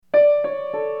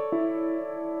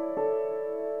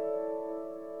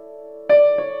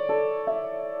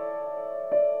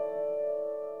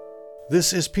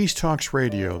This is Peace Talks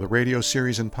Radio, the radio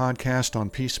series and podcast on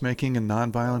peacemaking and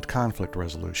nonviolent conflict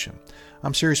resolution.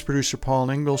 I'm series producer Paul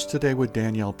Ingalls, today with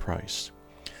Danielle Price.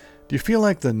 Do you feel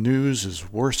like the news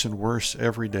is worse and worse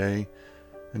every day?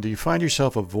 And do you find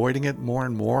yourself avoiding it more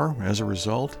and more as a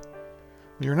result?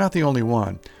 Well, you're not the only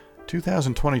one.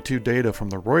 2022 data from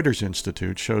the Reuters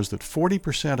Institute shows that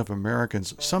 40% of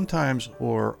Americans sometimes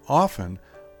or often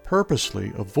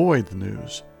purposely avoid the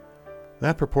news.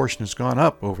 That proportion has gone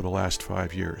up over the last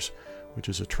 5 years, which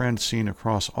is a trend seen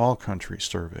across all countries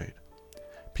surveyed.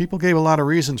 People gave a lot of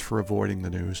reasons for avoiding the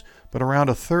news, but around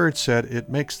a third said it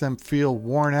makes them feel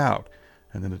worn out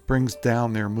and that it brings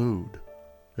down their mood.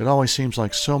 It always seems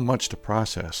like so much to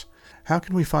process. How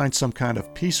can we find some kind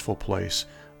of peaceful place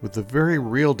with the very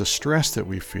real distress that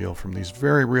we feel from these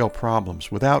very real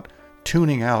problems without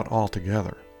tuning out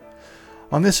altogether?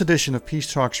 On this edition of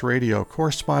Peace Talks Radio,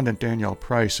 correspondent Danielle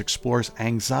Price explores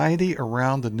anxiety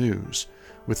around the news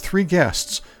with three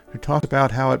guests who talk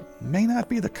about how it may not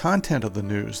be the content of the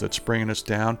news that's bringing us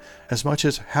down as much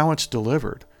as how it's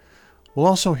delivered. We'll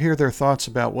also hear their thoughts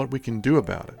about what we can do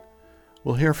about it.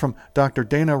 We'll hear from Dr.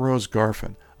 Dana Rose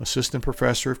Garfen, Assistant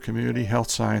Professor of Community Health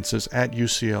Sciences at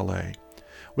UCLA.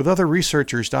 With other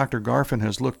researchers, Dr. Garfen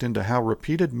has looked into how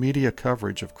repeated media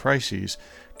coverage of crises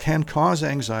can cause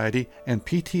anxiety and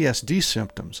PTSD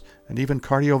symptoms, and even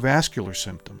cardiovascular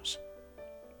symptoms.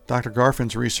 Dr.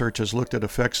 Garfen's research has looked at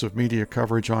effects of media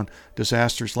coverage on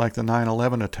disasters like the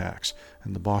 9/11 attacks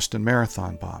and the Boston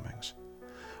Marathon bombings.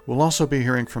 We'll also be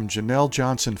hearing from Janelle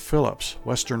Johnson Phillips,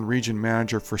 Western Region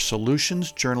Manager for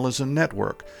Solutions Journalism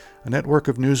Network, a network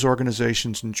of news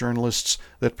organizations and journalists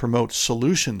that promote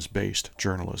solutions-based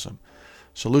journalism.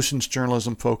 Solutions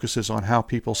journalism focuses on how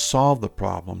people solve the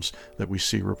problems that we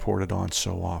see reported on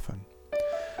so often.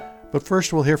 But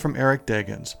first we'll hear from Eric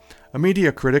Deggans, a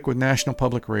media critic with National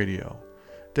Public Radio.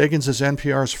 Deggans is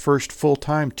NPR's first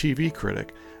full-time TV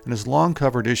critic and has long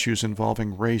covered issues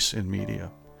involving race in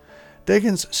media.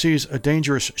 Deggans sees a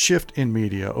dangerous shift in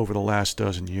media over the last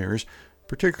dozen years,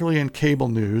 particularly in cable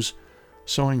news,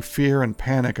 sowing fear and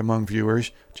panic among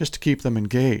viewers just to keep them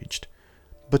engaged.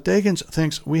 But Deggans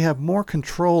thinks we have more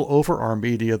control over our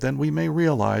media than we may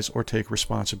realize or take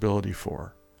responsibility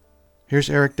for. Here's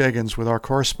Eric Deggans with our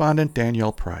correspondent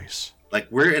Danielle Price. Like,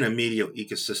 we're in a media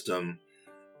ecosystem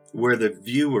where the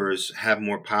viewers have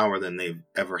more power than they've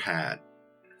ever had.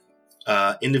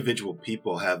 Individual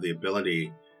people have the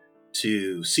ability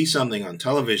to see something on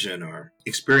television or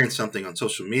experience something on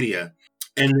social media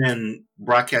and then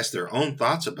broadcast their own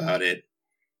thoughts about it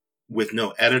with no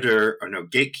editor or no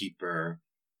gatekeeper.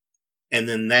 And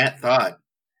then that thought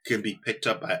can be picked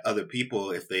up by other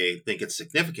people if they think it's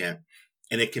significant,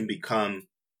 and it can become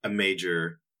a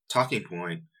major talking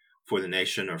point for the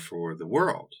nation or for the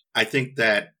world. I think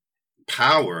that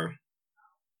power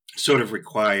sort of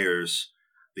requires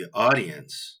the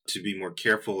audience to be more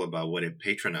careful about what it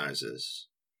patronizes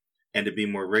and to be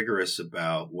more rigorous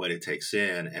about what it takes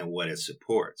in and what it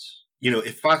supports. You know,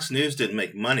 if Fox News didn't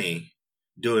make money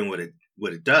doing what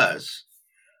it does,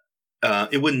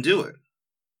 it wouldn't do it.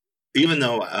 Even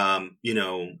though,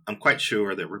 I'm quite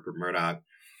sure that Rupert Murdoch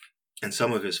and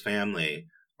some of his family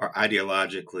are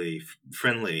ideologically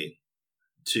friendly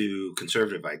to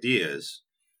conservative ideas,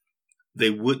 they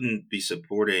wouldn't be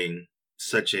supporting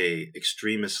such a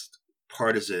extremist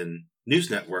partisan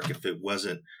news network if it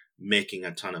wasn't making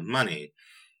a ton of money.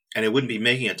 And it wouldn't be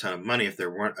making a ton of money if there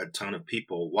weren't a ton of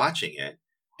people watching it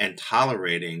and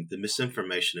tolerating the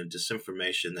misinformation and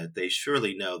disinformation that they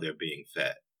surely know they're being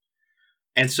fed.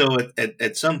 And so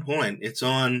at some point, it's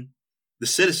on the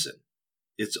citizen,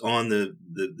 it's on the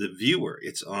viewer,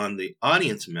 it's on the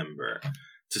audience member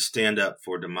to stand up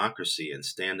for democracy and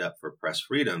stand up for press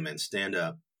freedom and stand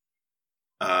up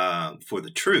for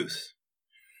the truth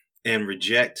and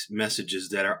reject messages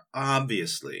that are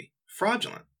obviously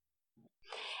fraudulent.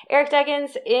 Eric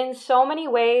Deggans, in so many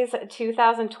ways,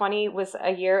 2020 was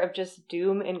a year of just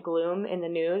doom and gloom in the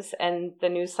news, and the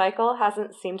news cycle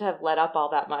hasn't seemed to have let up all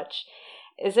that much.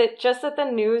 Is it just that the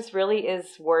news really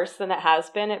is worse than it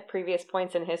has been at previous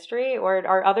points in history, or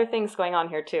are other things going on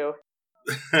here too?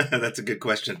 That's a good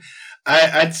question.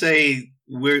 I'd say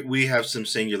we have some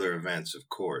singular events, of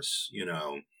course,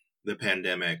 the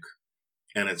pandemic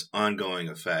and its ongoing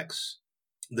effects,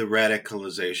 the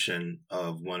radicalization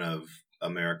of one of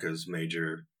America's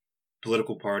major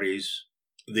political parties,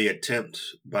 the attempt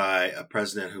by a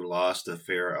president who lost a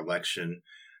fair election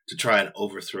to try and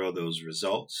overthrow those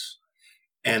results,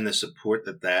 and the support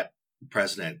that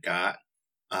president got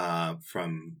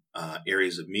from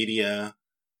areas of media,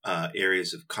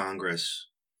 areas of Congress,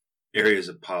 areas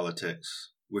of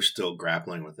politics. We're still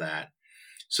grappling with that.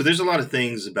 So there's a lot of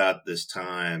things about this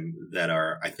time that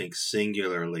are, I think,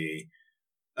 singularly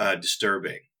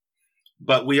disturbing.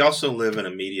 But we also live in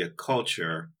a media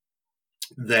culture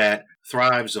that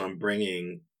thrives on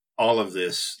bringing all of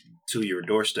this to your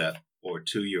doorstep or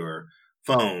to your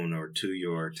phone or to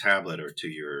your tablet or to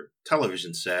your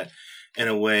television set in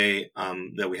a way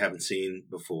that we haven't seen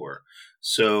before.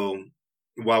 So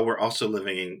while we're also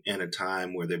living in a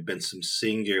time where there have been some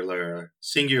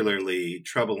singularly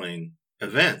troubling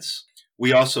events,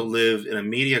 we also live in a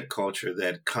media culture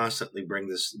that constantly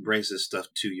brings this stuff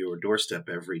to your doorstep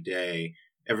every day,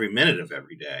 every minute of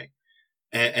every day.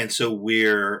 And so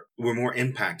we're more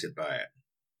impacted by it.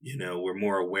 We're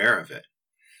more aware of it.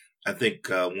 I think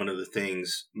one of the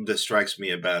things that strikes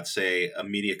me about, say, a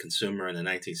media consumer in the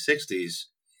 1960s,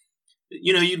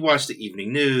 you'd watch the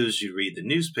evening news, you'd read the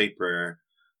newspaper,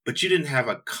 but you didn't have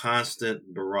a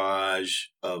constant barrage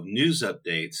of news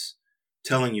updates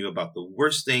telling you about the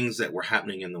worst things that were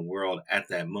happening in the world at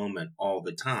that moment all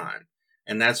the time.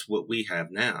 And that's what we have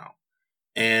now.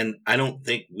 And I don't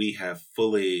think we have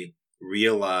fully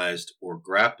realized or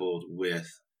grappled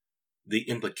with the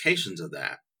implications of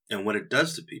that and what it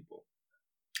does to people,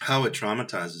 how it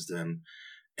traumatizes them,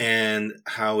 and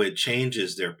how it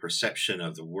changes their perception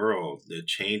of the world. It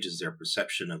changes their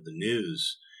perception of the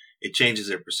news. It changes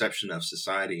their perception of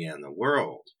society and the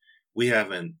world. We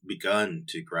haven't begun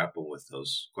to grapple with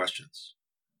those questions.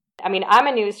 I mean, I'm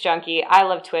a news junkie. I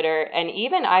love Twitter. And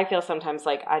even I feel sometimes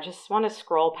like I just want to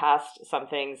scroll past some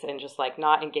things and just like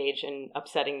not engage in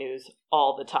upsetting news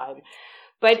all the time.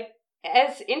 But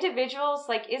as individuals,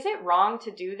 like, is it wrong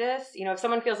to do this? If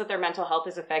someone feels that their mental health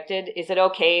is affected, is it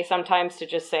okay sometimes to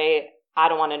just say, I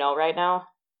don't want to know right now?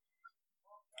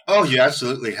 Oh, you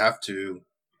absolutely have to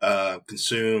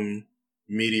consume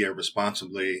media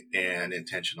responsibly and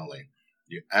intentionally.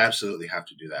 You absolutely have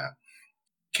to do that.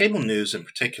 Cable news in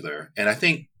particular, and I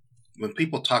think when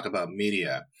people talk about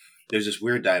media, there's this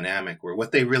weird dynamic where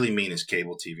what they really mean is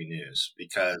cable TV news,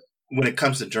 because when it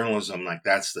comes to journalism, like,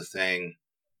 that's the thing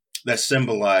that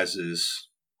symbolizes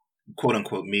quote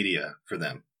unquote media for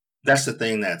them. That's the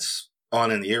thing that's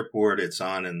on in the airport, it's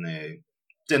on in the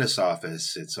dentist's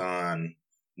office, it's on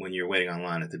when you're waiting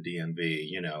online at the DMV.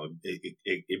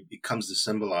 It comes to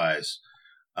symbolize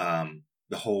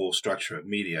the whole structure of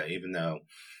media, even though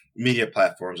media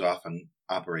platforms often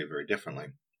operate very differently.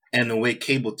 And the way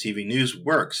cable TV news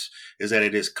works is that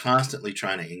it is constantly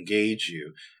trying to engage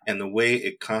you. And the way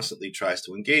it constantly tries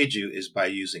to engage you is by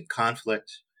using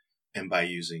conflict and by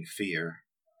using fear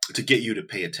to get you to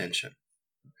pay attention.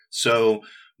 So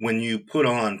when you put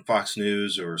on Fox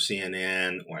News or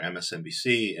CNN or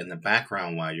MSNBC in the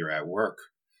background while you're at work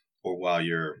or while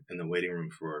you're in the waiting room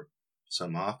for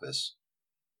some office,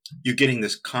 you're getting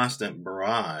this constant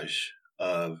barrage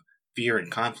of fear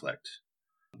and conflict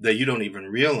that you don't even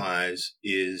realize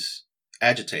is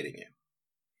agitating you.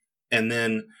 And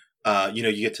then,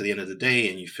 you get to the end of the day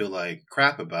and you feel like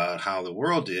crap about how the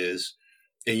world is,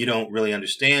 and you don't really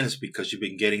understand it's because you've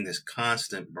been getting this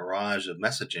constant barrage of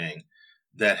messaging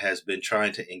that has been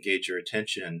trying to engage your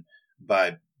attention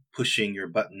by pushing your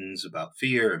buttons about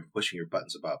fear and pushing your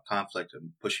buttons about conflict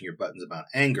and pushing your buttons about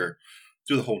anger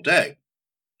through the whole day.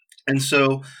 And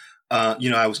so,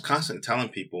 I was constantly telling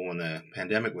people when the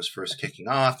pandemic was first kicking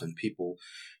off and people,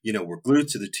 were glued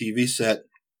to the TV set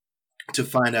to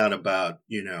find out about,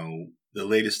 the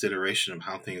latest iteration of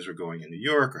how things were going in New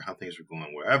York or how things were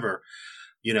going wherever.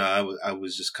 I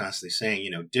was just constantly saying,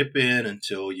 dip in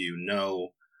until you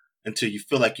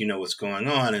feel like you know what's going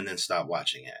on, and then stop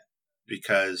watching it,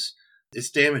 because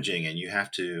it's damaging and you have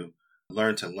to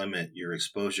learn to limit your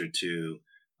exposure to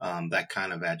that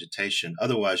kind of agitation.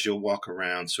 Otherwise, you'll walk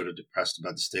around sort of depressed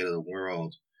about the state of the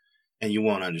world, and you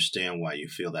won't understand why you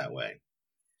feel that way.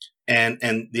 And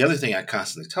the other thing I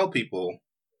constantly tell people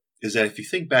is that if you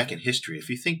think back in history, if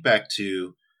you think back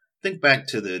to the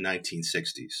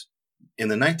 1960s. In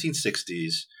the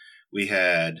 1960s, we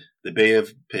had the Bay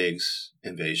of Pigs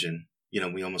invasion.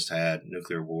 We almost had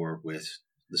nuclear war with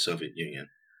the Soviet Union.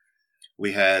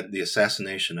 We had the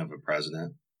assassination of a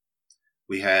president.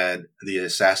 We had the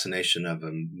assassination of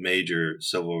a major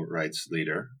civil rights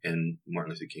leader in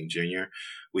Martin Luther King Jr.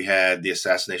 We had the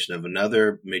assassination of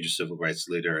another major civil rights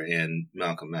leader in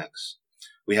Malcolm X.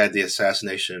 We had the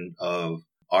assassination of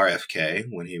RFK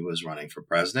when he was running for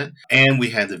president. And we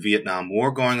had the Vietnam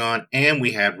War going on. And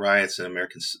we had riots in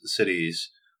American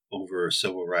cities over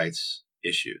civil rights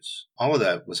issues. All of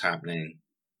that was happening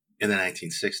in the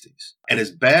 1960s. And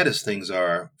as bad as things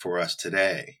are for us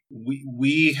today,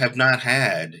 we have not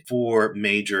had 4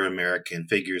 major American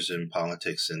figures in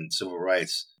politics and civil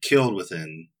rights killed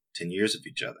within 10 years of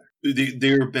each other.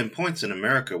 there have been points in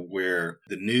America where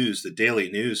the daily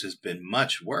news has been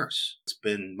much worse. It's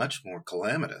been much more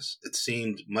calamitous. It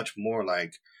seemed much more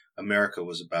like America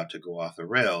was about to go off the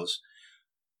rails.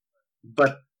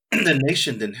 But the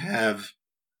nation didn't have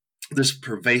this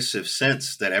pervasive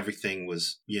sense that everything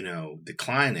was,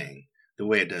 declining the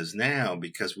way it does now,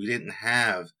 because we didn't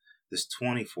have this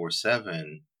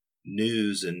 24/7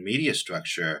 news and media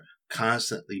structure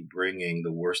constantly bringing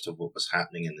the worst of what was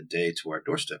happening in the day to our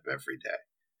doorstep every day.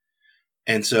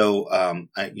 And so,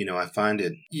 I find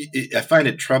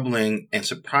it troubling and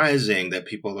surprising that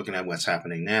people are looking at what's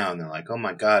happening now and they're like, "Oh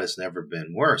my God, it's never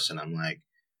been worse." And I'm like,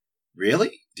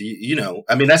 really?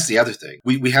 That's the other thing.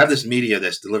 We have this media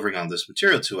that's delivering all this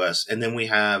material to us, and then we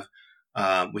have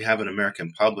an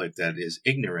American public that is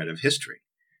ignorant of history.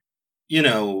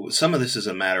 Some of this is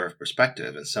a matter of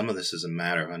perspective, and some of this is a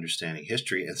matter of understanding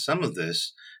history, and some of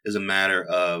this is a matter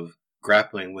of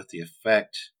grappling with the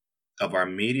effect of our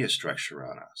media structure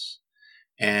on us,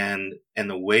 and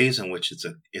the ways in which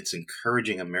it's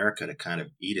encouraging America to kind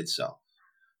of eat itself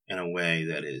in a way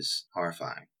that is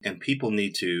horrifying. And people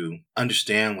need to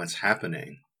understand what's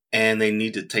happening, and they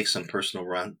need to take some personal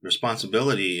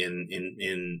responsibility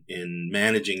in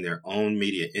managing their own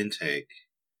media intake,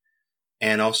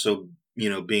 and also,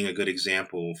 being a good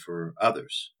example for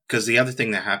others. Because the other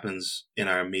thing that happens in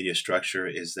our media structure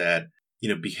is that,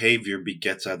 behavior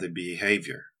begets other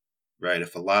behavior, right?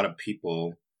 If a lot of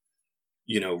people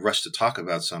rush to talk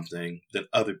about something, then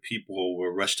other people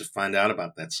will rush to find out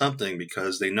about that something,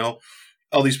 because they know,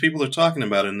 oh, these people are talking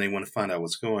about it and they want to find out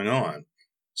what's going on.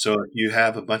 So if you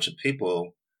have a bunch of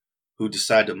people who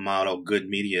decide to model good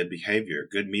media behavior,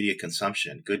 good media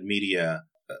consumption, good media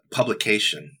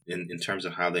publication in terms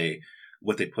of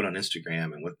what they put on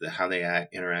Instagram and how they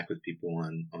interact with people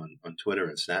on Twitter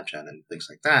and Snapchat and things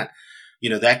like that,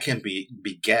 that can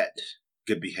beget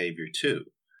good behavior too.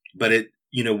 But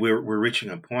we're reaching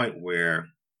a point where,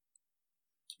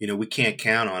 we can't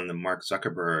count on the Mark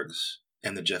Zuckerbergs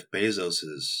and the Jeff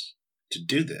Bezoses to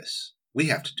do this. We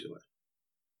have to do it.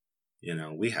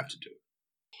 We have to do it.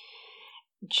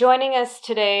 Joining us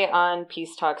today on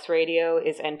Peace Talks Radio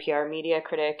is NPR media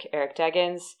critic Eric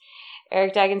Deggans.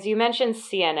 Eric Deggans, you mentioned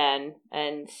CNN,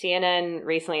 and CNN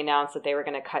recently announced that they were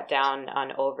going to cut down on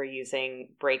overusing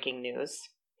breaking news.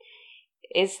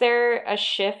 Is there a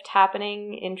shift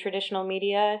happening in traditional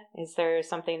media? Is there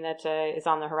something that is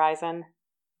on the horizon?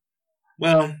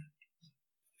 Well,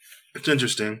 it's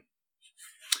interesting.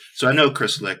 So I know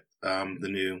Chris Licht, the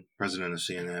new president of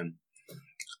CNN.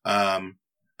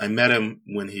 I met him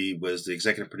when he was the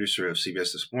executive producer of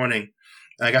CBS This Morning.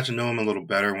 And I got to know him a little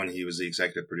better when he was the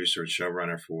executive producer and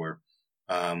showrunner for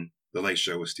The Late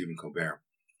Show with Stephen Colbert.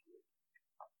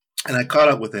 And I caught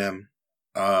up with him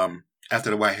after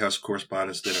the White House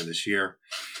Correspondents' Dinner this year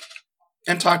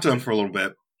and talked to him for a little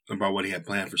bit about what he had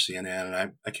planned for CNN.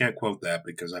 And I can't quote that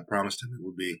because I promised him it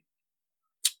would be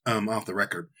off the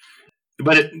record.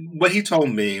 But what he told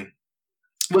me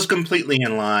was completely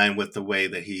in line with the way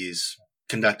that he's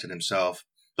conducted himself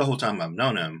the whole time I've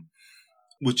known him,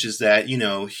 which is that,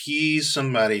 he's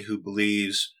somebody who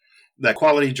believes that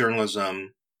quality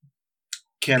journalism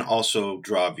can also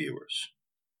draw viewers.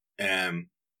 And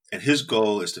his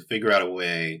goal is to figure out a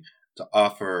way to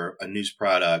offer a news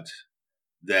product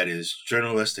that is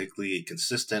journalistically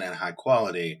consistent and high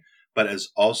quality, but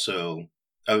is also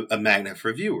a magnet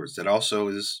for viewers, that also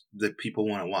is that people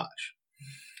want to watch.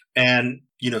 And,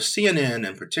 CNN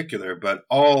in particular, but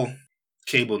all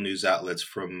cable news outlets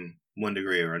from one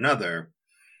degree or another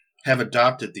have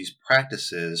adopted these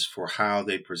practices for how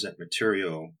they present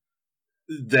material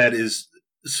that is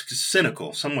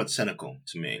somewhat cynical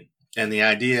to me. And the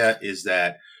idea is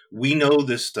that we know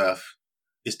this stuff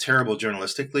is terrible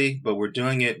journalistically, but we're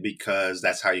doing it because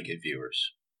that's how you get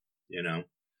viewers,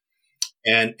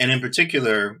 And in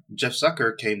particular, Jeff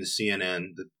Zucker came to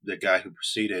CNN, the guy who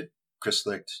preceded Chris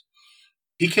Licht.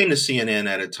 He came to CNN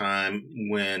at a time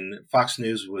when Fox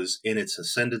News was in its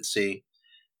ascendancy,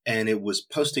 and it was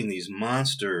posting these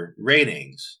monster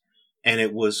ratings, and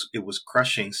it was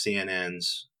crushing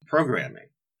CNN's programming.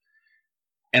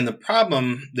 And the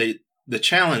problem, the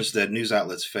challenge that news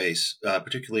outlets face,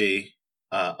 particularly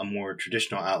a more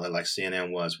traditional outlet like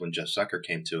CNN was when Jeff Zucker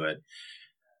came to it,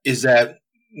 is that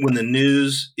when the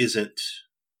news isn't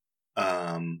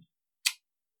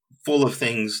full of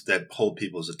things that hold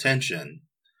people's attention,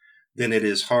 then it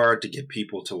is hard to get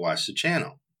people to watch the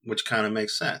channel, which kind of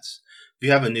makes sense. If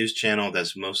you have a news channel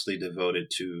that's mostly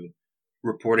devoted to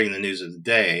reporting the news of the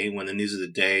day, when the news of the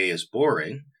day is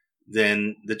boring,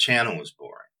 then the channel is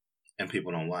boring and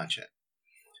people don't watch it.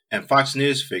 And Fox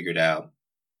News figured out,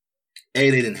 A,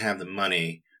 they didn't have the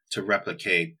money to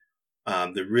replicate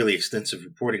the really extensive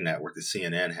reporting network that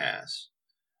CNN has.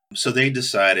 So they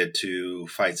decided to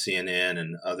fight CNN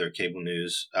and other cable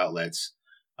news outlets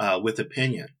with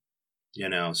opinion.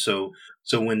 So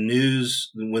when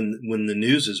the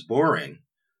news is boring,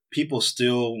 people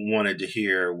still wanted to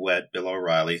hear what Bill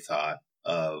O'Reilly thought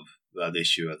of the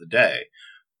issue of the day.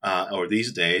 Or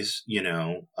these days,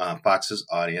 Fox's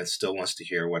audience still wants to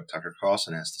hear what Tucker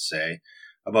Carlson has to say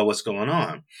about what's going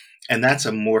on. And that's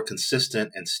a more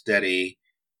consistent and steady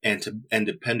and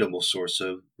dependable source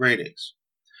of ratings.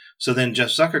 So then Jeff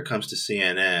Zucker comes to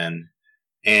CNN,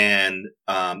 and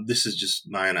this is just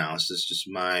my analysis, just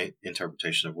my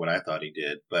interpretation of what I thought he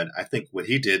did. But I think what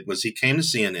he did was he came to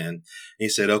CNN and he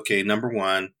said, okay, number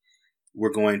one, we're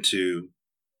going to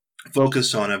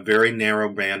focus on a very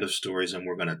narrow band of stories, and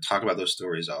we're going to talk about those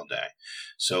stories all day.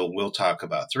 So we'll talk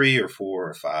about 3 or 4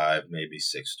 or 5, maybe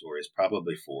 6 stories,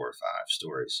 probably 4 or 5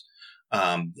 stories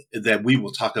that we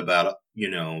will talk about,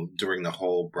 during the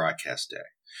whole broadcast day.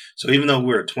 So even though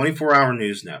we're a 24-hour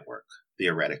news network,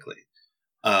 theoretically,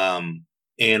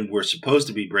 and we're supposed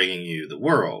to be bringing you the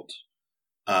world,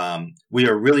 we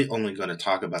are really only going to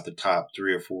talk about the top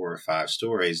 3 or 4 or 5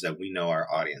 stories that we know our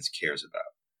audience cares about.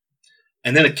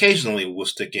 And then occasionally we'll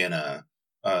stick in an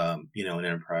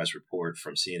enterprise report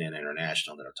from CNN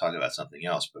International that'll talk about something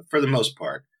else. But for the most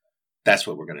part, that's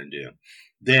what we're going to do.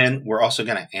 Then we're also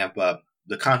going to amp up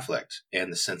the conflict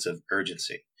and the sense of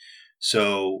urgency.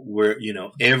 So we're,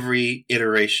 every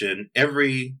iteration,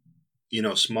 every,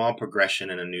 small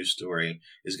progression in a news story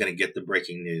is going to get the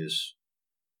breaking news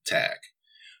tag.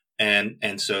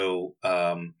 And so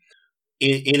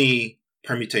any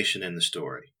permutation in the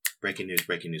story, breaking news,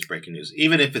 breaking news, breaking news,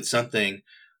 even if it's something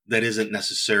that isn't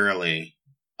necessarily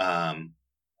defined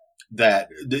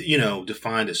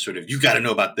as sort of, you got to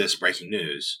know about this breaking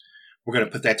news. We're going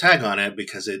to put that tag on it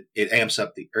because it amps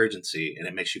up the urgency and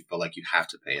it makes you feel like you have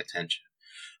to pay attention.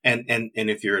 And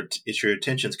if your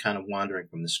attention's kind of wandering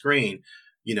from the screen,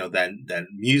 that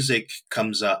music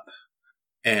comes up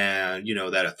and,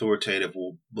 that authoritative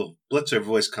blitzer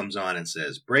voice comes on and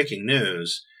says breaking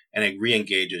news, and it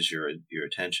re-engages your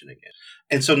attention again.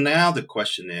 And so now the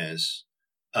question is,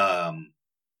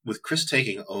 with Chris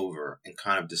taking over and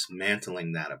kind of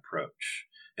dismantling that approach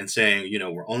and saying,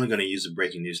 we're only going to use the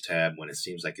breaking news tab when it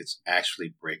seems like it's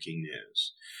actually breaking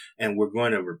news. And we're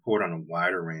going to report on a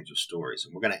wider range of stories.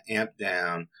 And we're going to amp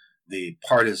down the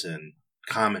partisan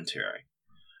commentary.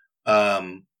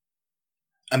 That's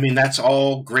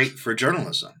all great for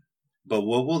journalism. But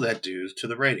what will that do to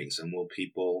the ratings? And will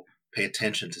people pay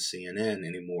attention to CNN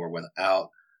anymore without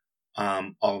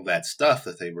all of that stuff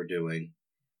that they were doing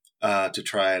to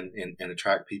try and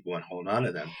attract people and hold on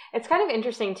to them? It's kind of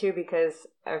interesting too, because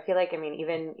I feel like,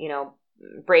 even,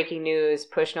 breaking news,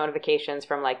 push notifications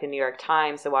from like the New York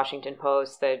Times, the Washington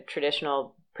Post, the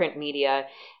traditional print media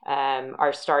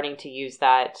are starting to use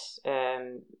that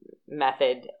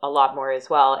method a lot more as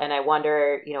well. And I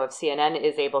wonder, if CNN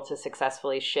is able to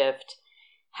successfully shift,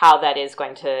 how that is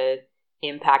going to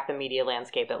impact the media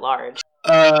landscape at large.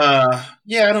 I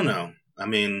don't know.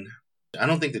 I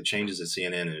don't think the changes that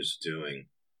CNN is doing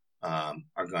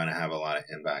are going to have a lot of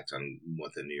impact on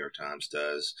what the New York Times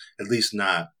does, at least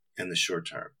not in the short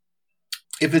term.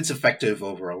 If it's effective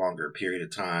over a longer period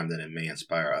of time, then it may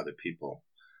inspire other people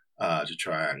to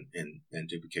try and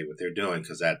duplicate what they're doing,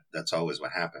 because that's always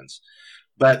what happens.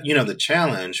 But, the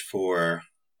challenge for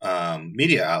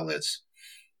media outlets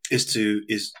is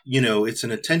it's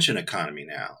an attention economy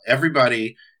now.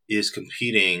 Everybody is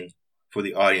competing for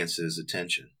the audience's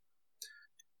attention,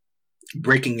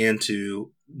 breaking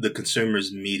into the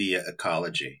consumer's media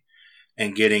ecology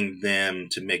and getting them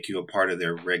to make you a part of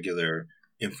their regular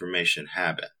information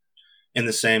habit. In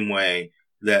the same way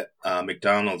that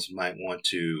McDonald's might want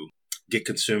to get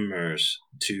consumers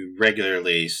to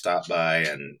regularly stop by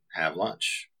and have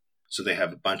lunch. So they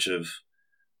have a bunch of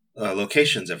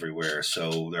locations everywhere,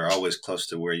 so they're always close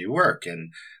to where you work,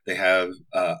 and they have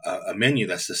a menu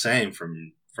that's the same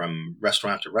from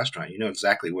restaurant to restaurant. You know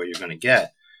exactly where you're going to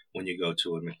get when you go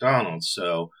to a McDonald's.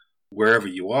 So wherever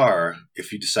you are,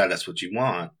 if you decide that's what you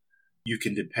want, you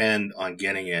can depend on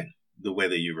getting it the way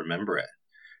that you remember it.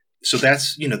 So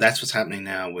that's what's happening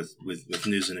now with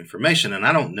news and information, and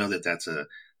I don't know that that's a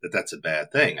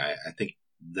bad thing. I think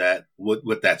that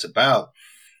what that's about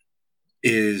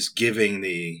is giving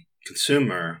the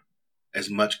consumer as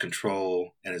much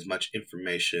control and as much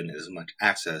information and as much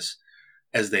access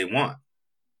as they want.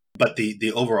 But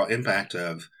the overall impact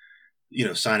of,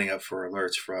 signing up for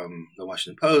alerts from the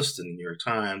Washington Post and the New York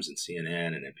Times and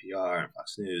CNN and NPR and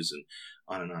Fox News and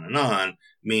on and on and on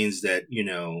means that,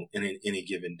 in any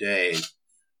given day,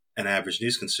 an average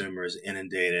news consumer is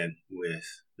inundated with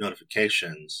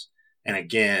notifications. And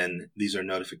again, these are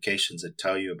notifications that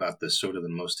tell you about the sort of the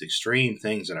most extreme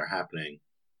things that are happening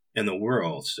in the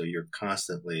world. So you're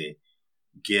constantly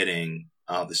getting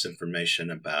all this information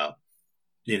about,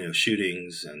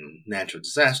 shootings and natural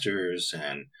disasters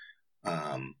and,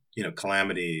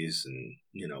 calamities and,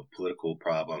 political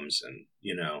problems. And,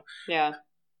 Yeah.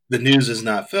 the news is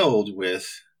not filled with,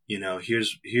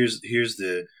 here's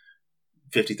the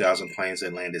 50,000 planes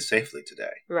that landed safely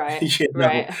today. Right.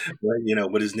 Right.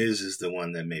 Right. What is news is the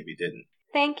one that maybe didn't.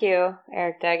 Thank you,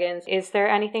 Eric Deggans. Is there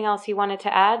anything else you wanted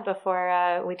to add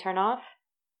before we turn off?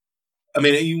 I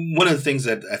mean, one of the things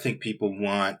that I think people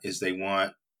want is they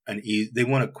want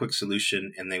a quick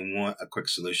solution, and they want a quick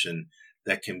solution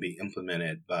that can be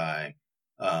implemented by,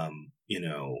 a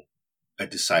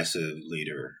decisive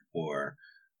leader, or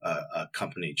a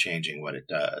company changing what it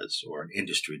does, or an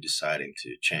industry deciding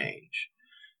to change.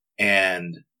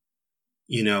 And,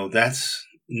 that's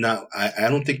not, I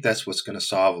don't think that's what's going to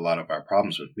solve a lot of our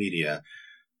problems with media.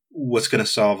 What's going to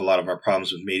solve a lot of our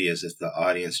problems with media is if the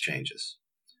audience changes.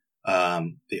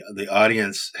 The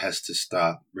audience has to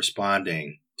stop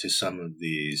responding to some of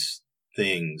these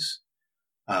things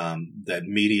that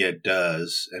media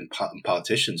does and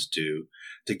politicians do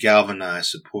to galvanize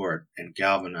support and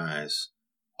galvanize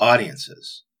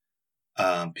audiences.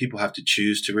 People have to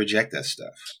choose to reject that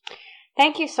stuff.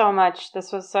 Thank you so much.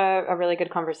 This was a really good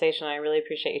conversation. I really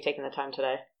appreciate you taking the time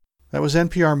today. That was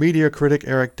NPR media critic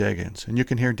Eric Deggans, and you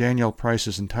can hear Danielle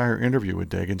Price's entire interview with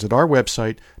Deggans at our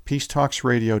website,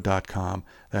 peacetalksradio.com.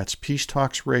 That's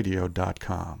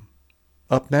peacetalksradio.com.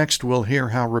 Up next, we'll hear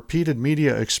how repeated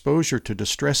media exposure to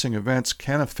distressing events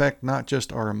can affect not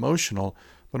just our emotional,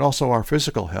 but also our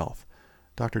physical health.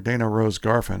 Dr. Dana Rose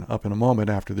Garfin up in a moment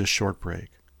after this short break.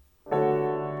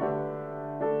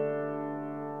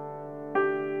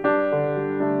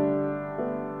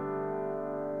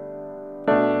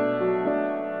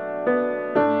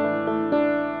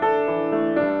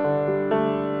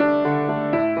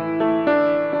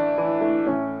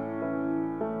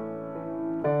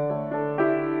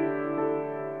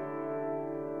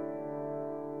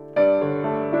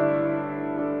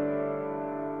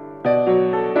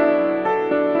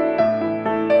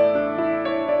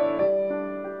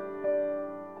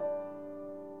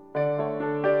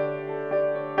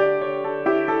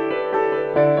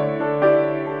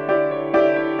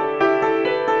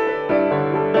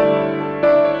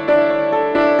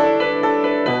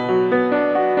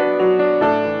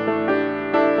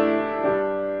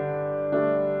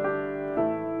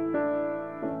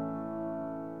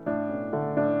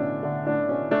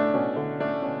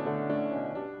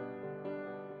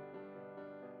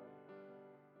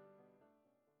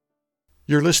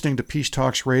 You're listening to Peace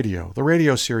Talks Radio, the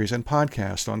radio series and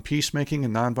podcast on peacemaking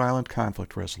and nonviolent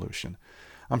conflict resolution.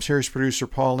 I'm series producer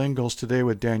Paul Ingalls, today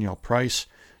with Danielle Price.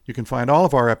 You can find all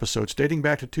of our episodes dating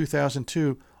back to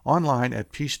 2002 online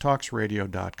at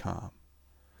peacetalksradio.com.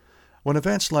 When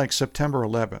events like September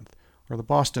 11th or the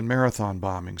Boston Marathon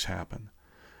bombings happen,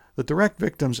 the direct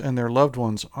victims and their loved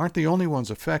ones aren't the only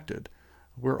ones affected.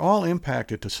 We're all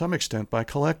impacted to some extent by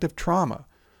collective trauma.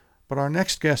 But our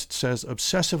next guest says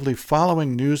obsessively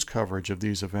following news coverage of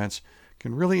these events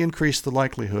can really increase the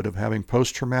likelihood of having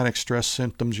post-traumatic stress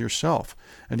symptoms yourself,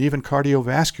 and even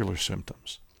cardiovascular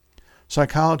symptoms.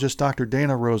 Psychologist Dr.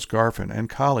 Dana Rose Garfin and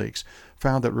colleagues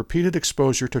found that repeated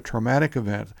exposure to traumatic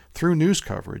event through news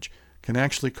coverage can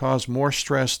actually cause more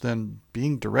stress than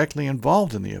being directly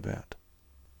involved in the event.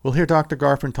 We'll hear Dr.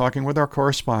 Garfin talking with our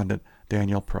correspondent,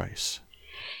 Danielle Price.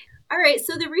 All right,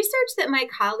 so the research that my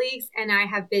colleagues and I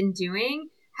have been doing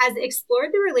has explored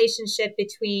the relationship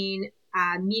between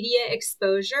media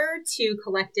exposure to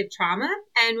collective trauma.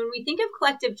 And when we think of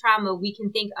collective trauma, we can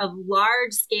think of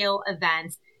large-scale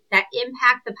events that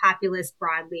impact the populace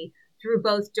broadly through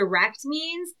both direct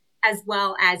means as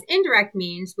well as indirect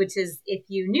means, which is if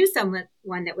you knew someone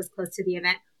that was close to the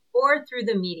event, or through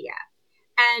the media.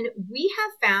 And we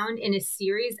have found in a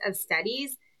series of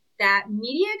studies that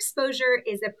media exposure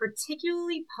is a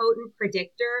particularly potent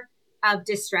predictor of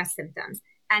distress symptoms.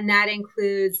 And that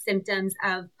includes symptoms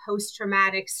of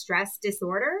post-traumatic stress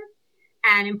disorder.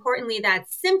 And importantly,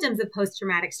 that's symptoms of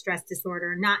post-traumatic stress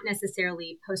disorder, not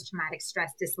necessarily post-traumatic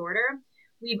stress disorder.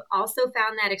 We've also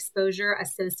found that exposure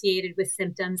associated with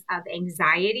symptoms of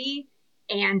anxiety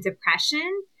and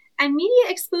depression. And media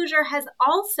exposure has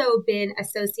also been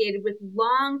associated with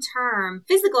long-term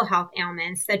physical health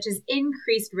ailments, such as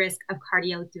increased risk of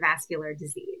cardiovascular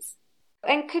disease.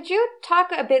 And could you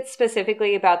talk a bit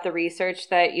specifically about the research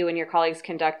that you and your colleagues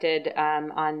conducted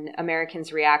on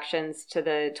Americans' reactions to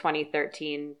the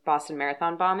 2013 Boston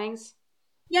Marathon bombings?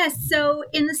 Yes. So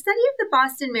in the study of the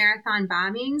Boston Marathon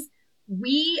bombings,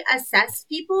 we assessed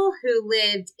people who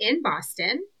lived in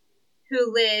Boston,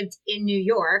 who lived in New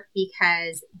York,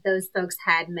 because those folks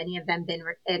had, many of them,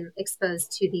 been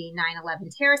exposed to the 9/11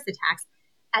 terrorist attacks,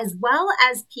 as well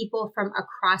as people from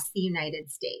across the United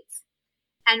States.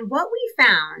 And what we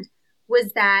found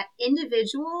was that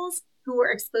individuals who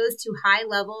were exposed to high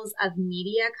levels of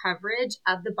media coverage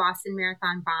of the Boston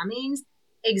Marathon bombings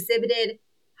exhibited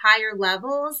higher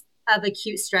levels of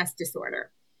acute stress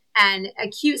disorder. And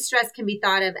acute stress can be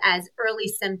thought of as early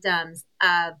symptoms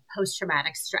of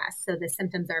post-traumatic stress. So the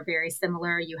symptoms are very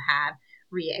similar. You have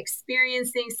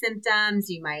re-experiencing symptoms.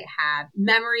 You might have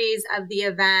memories of the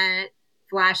event,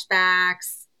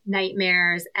 flashbacks,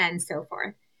 nightmares, and so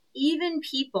forth. Even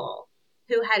people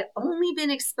who had only been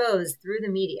exposed through the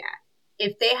media,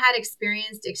 if they had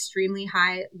experienced extremely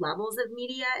high levels of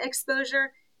media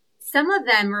exposure, some of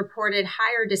them reported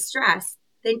higher distress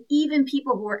than even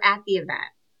people who were at the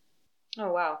event.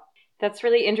 Oh, wow. That's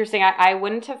really interesting. I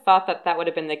wouldn't have thought that that would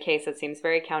have been the case. It seems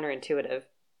very counterintuitive.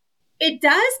 It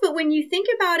does, but when you think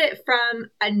about it from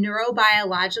a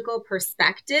neurobiological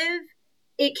perspective,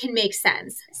 it can make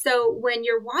sense. So when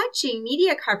you're watching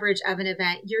media coverage of an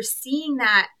event, you're seeing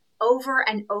that over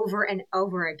and over and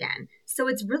over again. So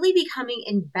it's really becoming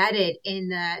embedded in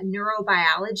the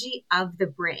neurobiology of the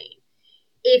brain.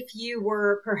 If you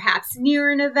were perhaps near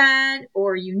an event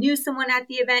or you knew someone at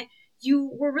the event,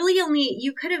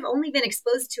 you could have only been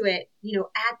exposed to it,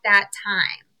 at that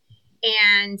time.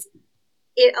 And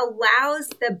it allows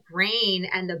the brain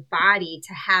and the body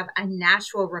to have a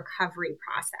natural recovery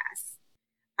process.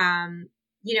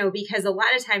 Because a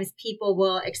lot of times people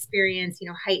will experience,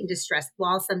 heightened distress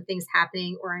while something's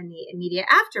happening or in the immediate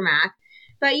aftermath.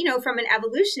 But, from an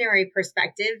evolutionary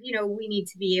perspective, we need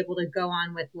to be able to go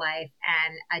on with life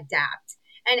and adapt.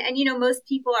 And most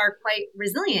people are quite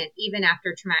resilient even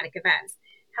after traumatic events.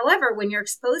 However, when you're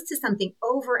exposed to something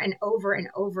over and over and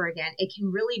over again, it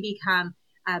can really become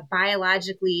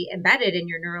biologically embedded in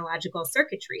your neurological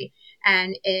circuitry.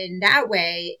 And in that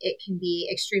way, it can be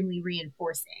extremely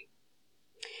reinforcing.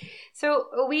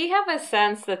 So we have a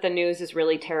sense that the news is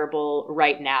really terrible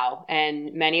right now,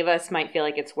 and many of us might feel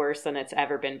like it's worse than it's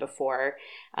ever been before.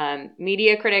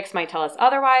 Media critics might tell us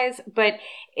otherwise, but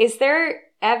is there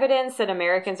evidence that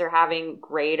Americans are having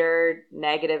greater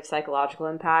negative psychological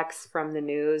impacts from the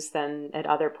news than at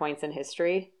other points in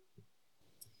history?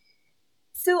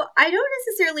 So I don't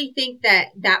necessarily think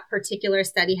that particular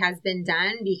study has been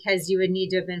done, because you would need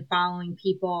to have been following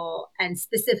people and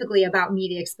specifically about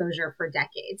media exposure for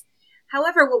decades.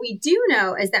 However, what we do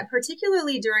know is that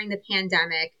particularly during the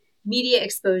pandemic, media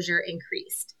exposure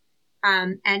increased.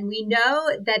 And we know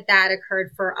that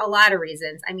occurred for a lot of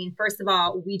reasons. I mean, first of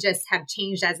all, we just have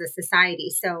changed as a society.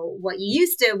 So what you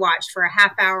used to watch for a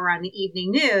half hour on the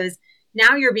evening news,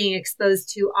 now you're being exposed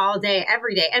to all day,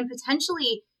 every day, and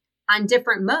potentially on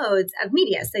different modes of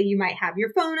media. So you might have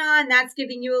your phone on, that's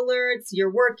giving you alerts,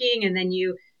 you're working, and then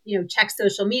you check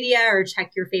social media or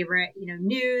check your favorite,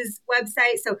 news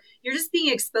website. So you're just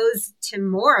being exposed to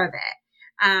more of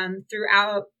it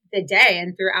throughout the day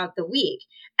and throughout the week.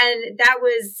 And that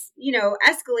was,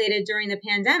 escalated during the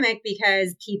pandemic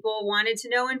because people wanted to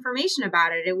know information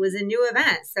about it. It was a new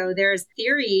event. So there's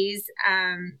theories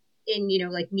in,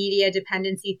 like media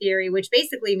dependency theory, which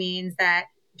basically means that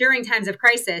during times of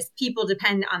crisis, people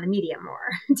depend on the media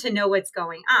more to know what's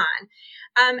going on.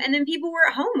 And then people were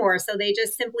at home more, so they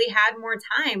just simply had more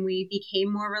time. We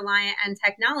became more reliant on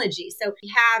technology. So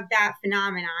we have that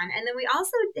phenomenon. And then we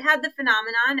also had the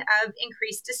phenomenon of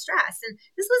increased distress. And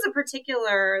this was a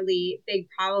particularly big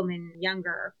problem in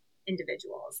younger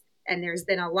individuals. And there's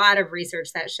been a lot of research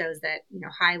that shows that,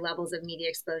 high levels of media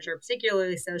exposure,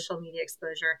 particularly social media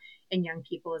exposure in young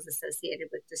people, is associated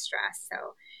with distress.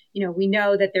 So, we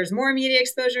know that there's more media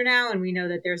exposure now, and we know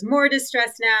that there's more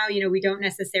distress now. We don't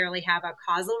necessarily have a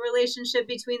causal relationship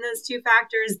between those two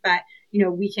factors, but,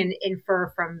 we can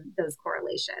infer from those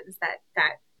correlations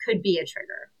that could be a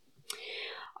trigger.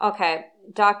 Okay.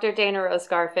 Dr. Dana Rose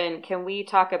Garfin, can we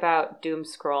talk about doom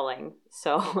scrolling?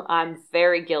 So I'm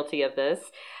very guilty of this.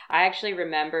 I actually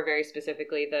remember very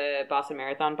specifically the Boston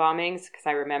Marathon bombings, because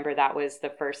I remember that was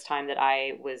the first time that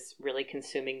I was really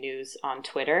consuming news on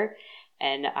Twitter.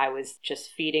 And I was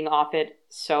just feeding off it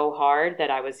so hard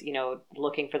that I was,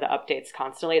 looking for the updates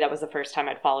constantly. That was the first time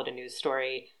I'd followed a news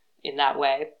story in that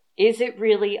way. is it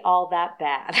really all that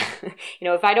bad?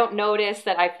 If I don't notice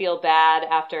that I feel bad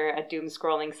after a doom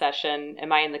scrolling session,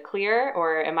 am I in the clear,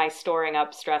 or am I storing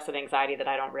up stress and anxiety that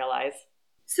I don't realize?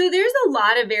 So there's a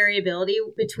lot of variability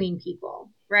between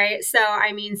people, right? So,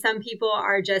 I mean, some people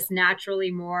are just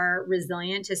naturally more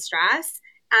resilient to stress,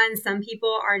 and some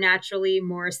people are naturally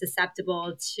more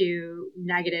susceptible to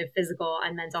negative physical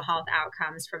and mental health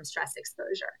outcomes from stress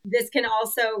exposure. This can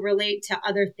also relate to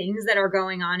other things that are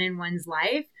going on in one's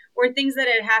life or things that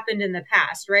had happened in the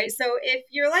past, right? So if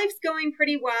your life's going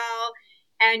pretty well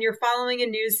and you're following a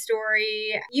news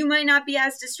story, you might not be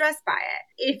as distressed by it.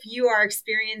 If you are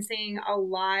experiencing a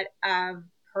lot of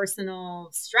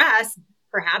personal stress,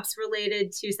 perhaps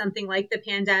related to something like the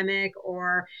pandemic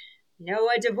or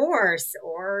a divorce,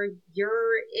 or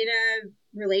you're in a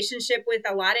relationship with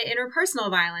a lot of interpersonal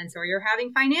violence, or you're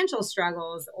having financial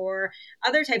struggles or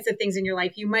other types of things in your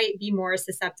life, you might be more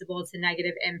susceptible to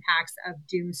negative impacts of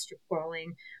doom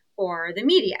scrolling or the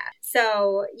media.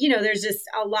 So, there's just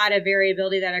a lot of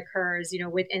variability that occurs,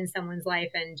 within someone's life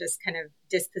and just kind of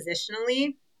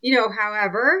dispositionally.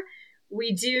 However,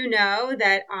 we do know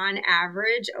that on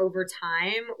average, over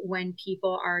time, when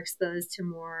people are exposed to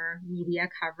more media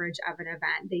coverage of an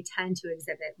event, they tend to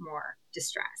exhibit more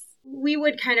distress. We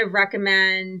would kind of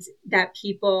recommend that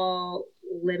people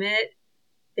limit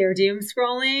their doom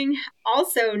scrolling,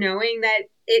 also knowing that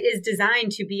it is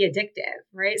designed to be addictive,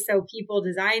 right? So people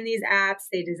design these apps,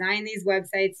 they design these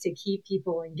websites to keep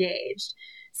people engaged.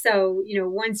 So,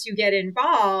 once you get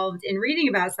involved in reading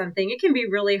about something, it can be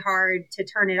really hard to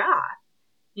turn it off.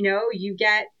 You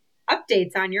get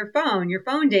updates on your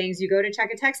phone dings, you go to check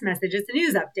a text message, it's a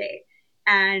news update.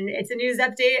 And it's a news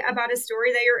update about a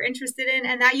story that you're interested in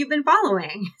and that you've been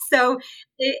following. So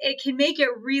it can make it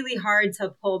really hard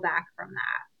to pull back from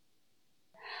that.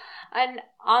 And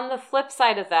on the flip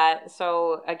side of that,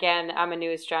 so again, I'm a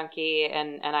news junkie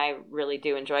and I really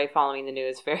do enjoy following the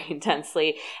news very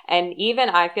intensely. And even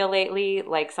I feel lately,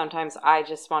 like sometimes I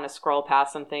just want to scroll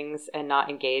past some things and not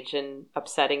engage in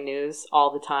upsetting news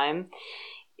all the time.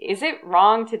 Is it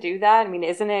wrong to do that? I mean,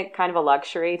 isn't it kind of a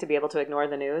luxury to be able to ignore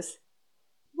the news?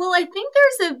 Well, I think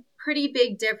there's a pretty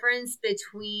big difference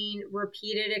between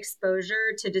repeated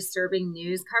exposure to disturbing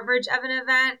news coverage of an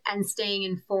event and staying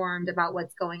informed about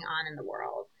what's going on in the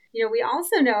world. We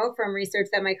also know from research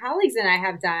that my colleagues and I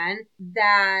have done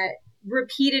that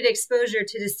repeated exposure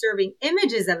to disturbing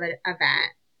images of an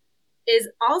event is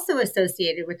also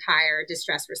associated with higher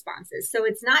distress responses. So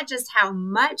it's not just how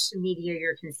much media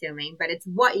you're consuming, but it's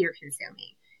what you're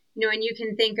consuming. And you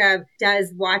can think of,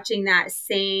 does watching that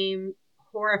same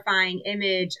horrifying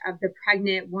image of the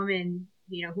pregnant woman,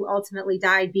 who ultimately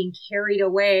died being carried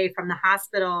away from the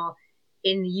hospital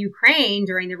in the Ukraine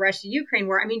during the Russia-Ukraine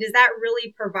war. I mean, does that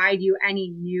really provide you any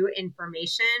new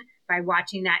information by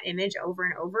watching that image over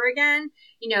and over again?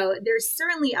 There's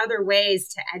certainly other ways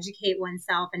to educate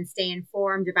oneself and stay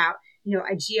informed about,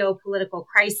 a geopolitical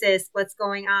crisis, what's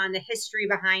going on, the history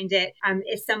behind it.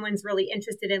 If someone's really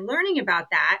interested in learning about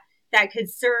that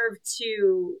could serve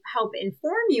to help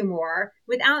inform you more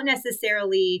without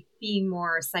necessarily being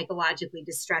more psychologically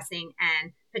distressing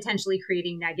and potentially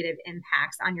creating negative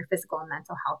impacts on your physical and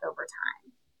mental health over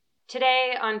time.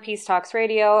 Today on Peace Talks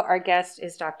Radio, our guest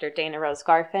is Dr. Dana Rose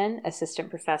Garfen, Assistant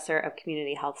Professor of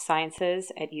Community Health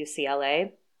Sciences at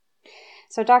UCLA.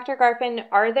 So, Dr. Garfen,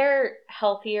 are there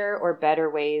healthier or better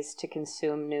ways to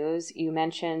consume news? You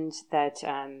mentioned that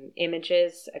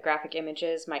graphic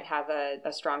images might have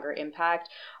a stronger impact.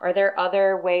 Are there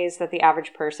other ways that the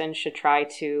average person should try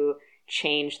to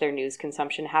change their news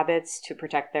consumption habits to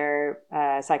protect their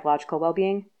psychological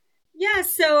well-being? Yeah,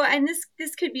 so, and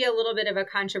this could be a little bit of a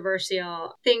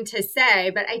controversial thing to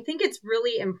say, but I think it's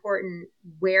really important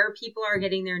where people are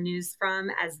getting their news from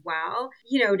as well,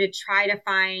 to try to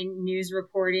find news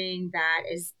reporting that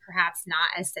is perhaps not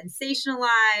as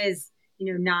sensationalized,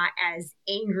 not as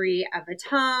angry of a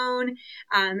tone,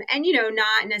 and,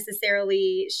 not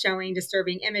necessarily showing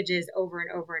disturbing images over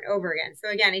and over and over again. So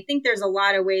again, I think there's a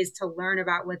lot of ways to learn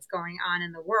about what's going on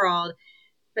in the world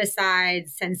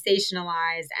besides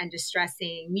sensationalized and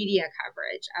distressing media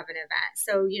coverage of an event.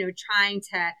 So, trying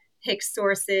to pick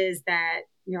sources that,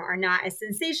 are not as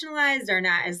sensationalized, are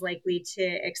not as likely to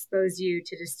expose you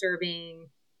to disturbing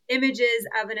images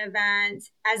of an event,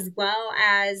 as well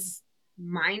as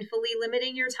mindfully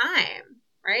limiting your time,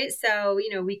 right? So,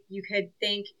 you could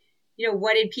think,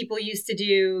 what did people used to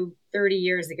do 30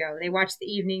 years ago? They watched the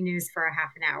evening news for a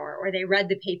half an hour, or they read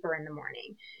the paper in the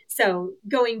morning. So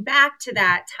going back to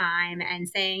that time and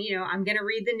saying, I'm going to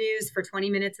read the news for 20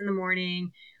 minutes in the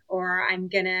morning, or I'm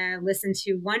going to listen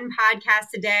to one podcast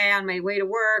a day on my way to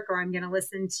work, or I'm going to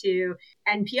listen to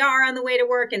NPR on the way to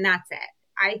work, and that's it.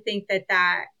 I think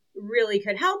that really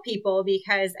could help people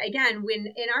because, again, when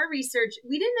in our research,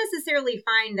 we didn't necessarily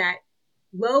find that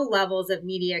low levels of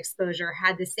media exposure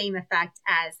had the same effect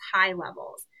as high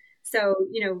levels. So,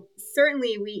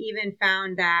 certainly we even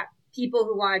found that people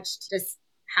who watched just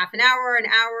half an hour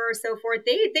or so forth,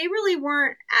 they really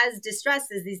weren't as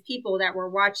distressed as these people that were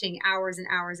watching hours and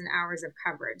hours and hours of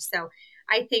coverage. So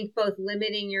I think both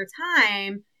limiting your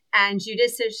time and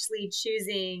judiciously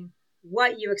choosing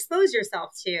what you expose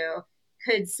yourself to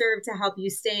could serve to help you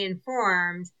stay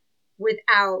informed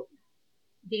without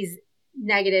these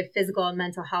negative physical and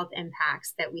mental health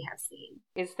impacts that we have seen.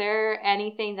 Is there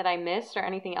anything that I missed or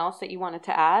anything else that you wanted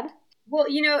to add? Well,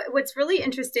 what's really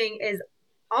interesting is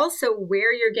also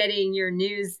where you're getting your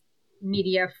news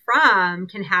media from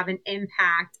can have an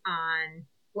impact on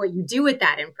what you do with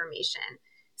that information.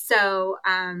 So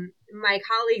my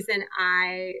colleagues and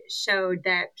I showed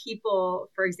that people,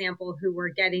 for example, who were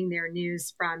getting their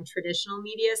news from traditional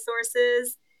media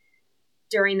sources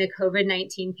during the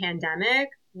COVID-19 pandemic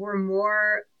were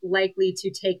more likely to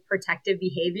take protective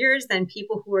behaviors than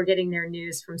people who were getting their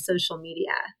news from social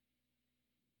media.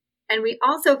 And we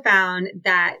also found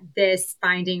that this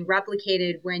finding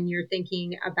replicated when you're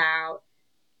thinking about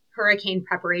hurricane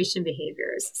preparation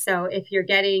behaviors. So if you're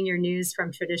getting your news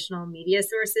from traditional media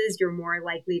sources, you're more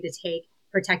likely to take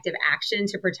protective action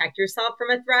to protect yourself from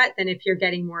a threat than if you're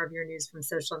getting more of your news from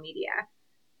social media.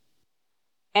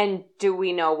 And do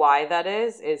we know why that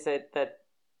is? Is it that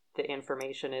the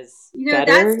information is better?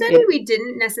 That study, we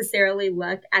didn't necessarily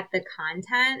look at the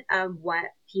content of what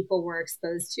people were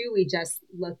exposed to. We just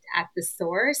looked at the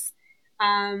source.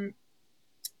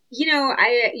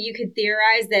 You could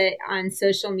theorize that on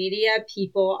social media,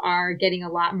 people are getting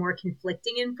a lot more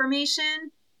conflicting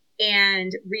information.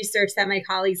 And research that my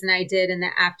colleagues and I did in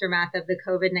the aftermath of the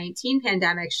COVID-19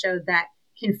 pandemic showed that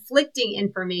conflicting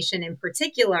information in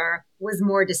particular was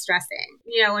more distressing.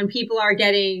 When people are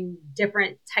getting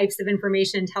different types of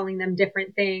information telling them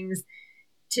different things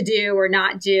to do or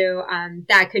not do,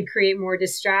 that could create more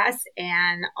distress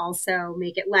and also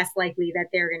make it less likely that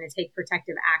they're going to take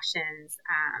protective actions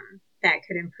that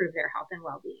could improve their health and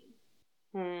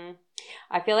well-being.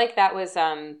 I feel like that was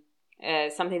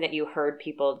something that you heard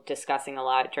people discussing a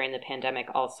lot during the pandemic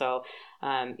also,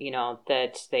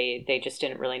 that they just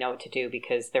didn't really know what to do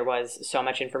because there was so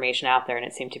much information out there and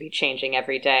it seemed to be changing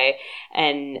every day.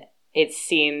 And it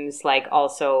seems like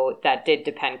also that did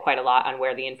depend quite a lot on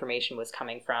where the information was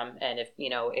coming from. And if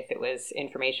it was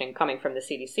information coming from the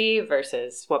CDC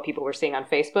versus what people were seeing on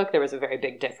Facebook, there was a very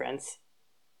big difference.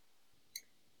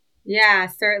 Yeah,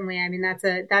 certainly. I mean,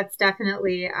 that's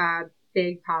definitely a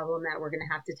big problem that we're going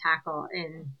to have to tackle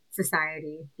in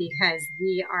society because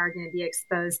we are going to be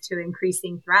exposed to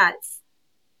increasing threats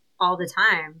all the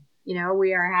time.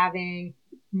 We are having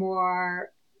more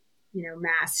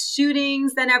mass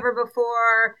shootings than ever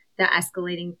before. The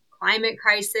escalating climate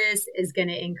crisis is going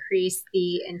to increase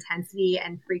the intensity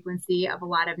and frequency of a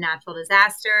lot of natural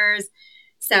disasters.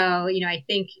 So, I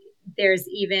think there's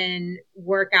even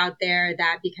work out there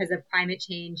that because of climate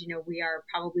change, we are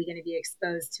probably going to be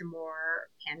exposed to more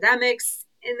pandemics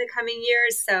in the coming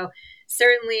years. So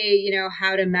certainly,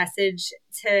 how to message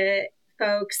to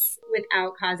folks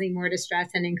without causing more distress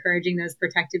and encouraging those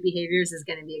protective behaviors is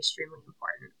going to be extremely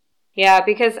important. Yeah,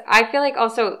 because I feel like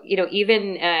also,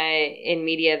 even in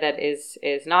media that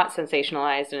is not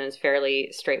sensationalized and is fairly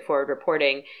straightforward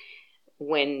reporting,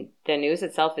 when the news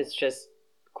itself is just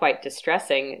quite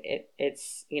distressing,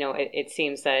 it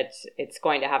seems that it's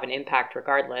going to have an impact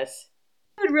regardless.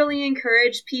 I would really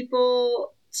encourage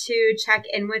people to check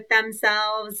in with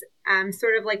themselves,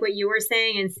 sort of like what you were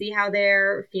saying, and see how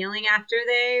they're feeling after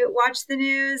they watch the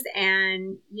news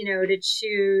and, to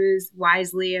choose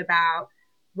wisely about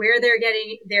where they're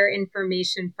getting their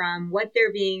information from, what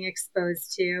they're being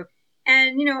exposed to,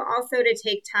 and, also to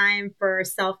take time for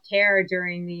self-care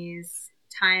during these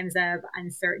times of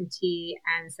uncertainty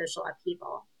and social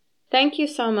upheaval. Thank you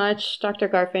so much, Dr.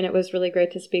 Garfin. It was really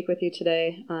great to speak with you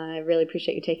today. I really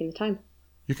appreciate you taking the time.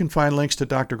 You can find links to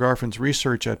Dr. Garfin's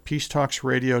research at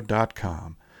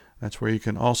peacetalksradio.com. That's where you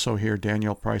can also hear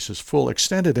Danielle Price's full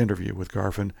extended interview with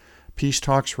Garfin,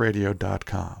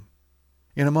 peacetalksradio.com.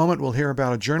 In a moment, we'll hear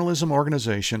about a journalism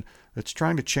organization that's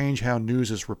trying to change how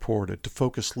news is reported, to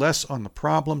focus less on the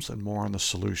problems and more on the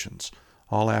solutions,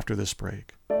 all after this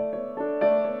break.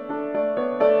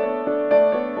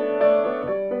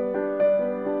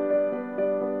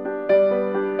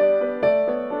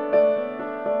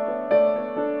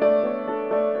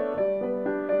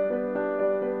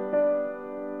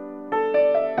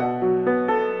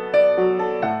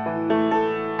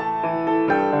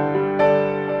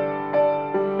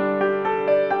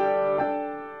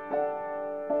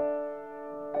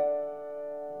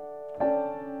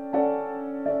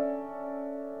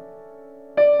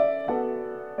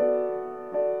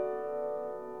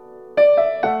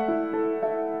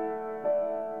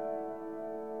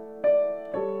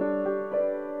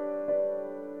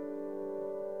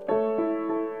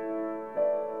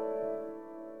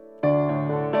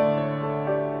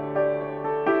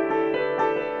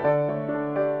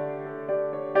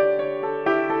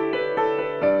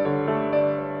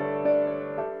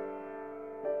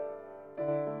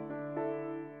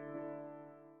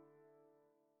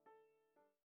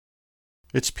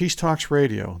 It's Peace Talks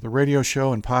Radio, the radio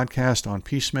show and podcast on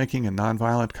peacemaking and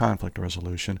nonviolent conflict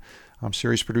resolution. I'm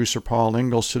series producer Paul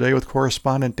Ingalls, today with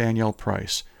correspondent Danielle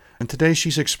Price. And today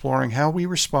she's exploring how we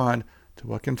respond to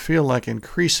what can feel like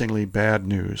increasingly bad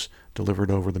news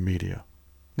delivered over the media.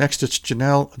 Next, it's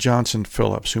Janelle Johnson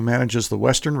Phillips, who manages the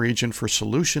Western Region for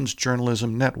Solutions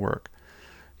Journalism Network.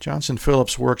 Johnson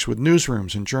Phillips works with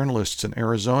newsrooms and journalists in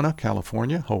Arizona,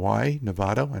 California, Hawaii,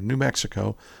 Nevada, and New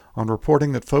Mexico on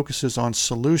reporting that focuses on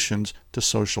solutions to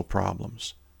social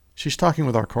problems. She's talking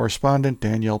with our correspondent,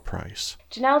 Danielle Price.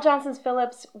 Janelle Johnson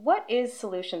Phillips, what is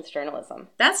solutions journalism?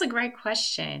 That's a great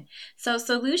question. So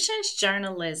solutions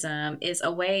journalism is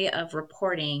a way of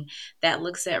reporting that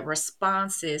looks at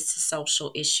responses to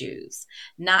social issues,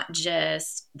 not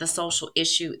just the social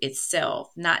issue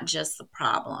itself, not just the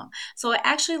problem. So it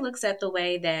actually looks at the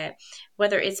way that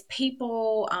whether it's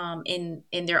people in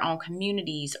their own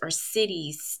communities or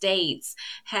cities, states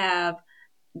have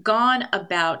gone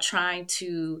about trying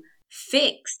to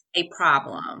fix a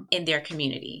problem in their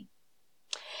community.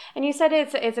 And you said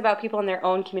it's about people in their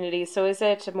own communities. So is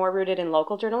it more rooted in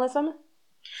local journalism?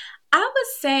 I would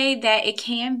say that it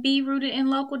can be rooted in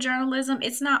local journalism.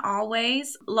 It's not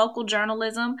always local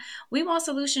journalism. We want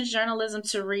solutions journalism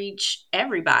to reach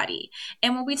everybody.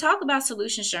 And when we talk about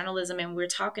solutions journalism and we're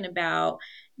talking about,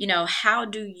 how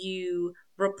do you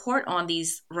report on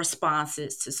these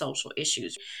responses to social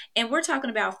issues? And we're talking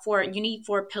about you need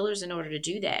 4 pillars in order to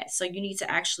do that. So you need to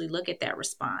actually look at that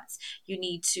response. You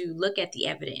need to look at the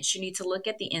evidence. You need to look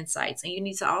at the insights, and you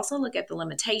need to also look at the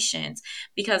limitations,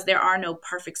 because there are no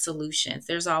perfect solutions.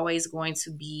 There's always going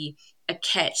to be a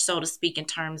catch, so to speak, in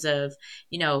terms of,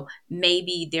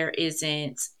 maybe there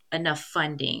isn't enough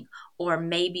funding, or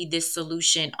maybe this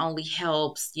solution only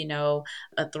helps, a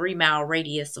 3-mile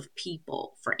radius of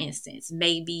people, for instance.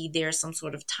 Maybe there's some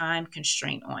sort of time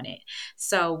constraint on it.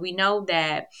 So we know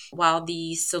that while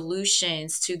the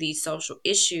solutions to these social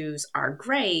issues are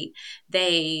great,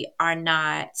 they are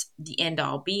not the end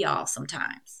all be all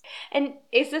sometimes. And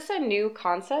is this a new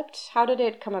concept? How did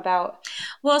it come about?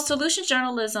 Well, Solutions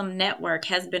Journalism Network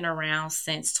has been around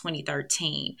since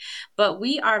 2013, but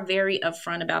we are very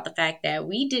upfront about the fact that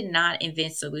we did not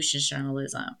invent solutions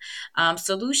journalism.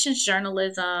 Solutions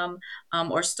journalism,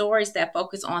 or stories that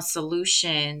focus on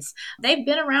solutions, they've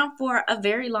been around for a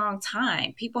very long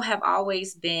time. People have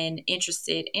always been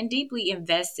interested and deeply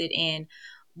invested in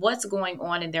what's going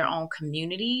on in their own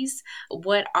communities.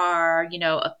 What are,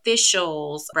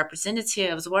 officials,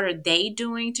 representatives, what are they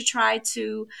doing to try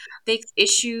to fix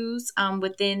issues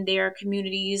within their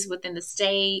communities, within the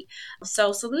state?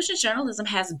 So solutions journalism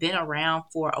has been around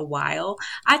for a while.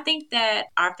 I think that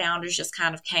our founders just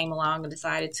kind of came along and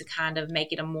decided to kind of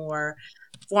make it a more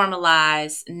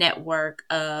formalized network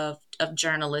of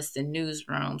journalists and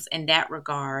newsrooms in that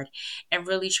regard, and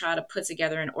really try to put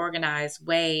together an organized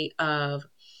way of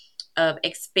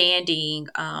expanding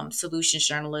solutions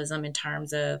journalism in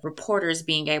terms of reporters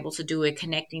being able to do it,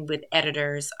 connecting with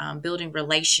editors, building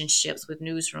relationships with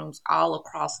newsrooms all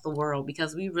across the world,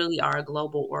 because we really are a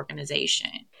global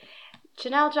organization.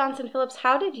 Janelle Johnson Phillips,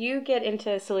 how did you get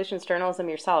into solutions journalism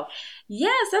yourself?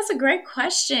 Yes, that's a great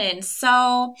question.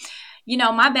 So,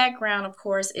 my background, of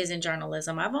course, is in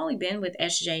journalism. I've only been with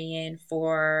SJN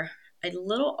for a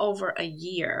little over a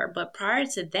year. But prior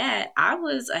to that, I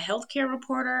was a healthcare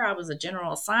reporter. I was a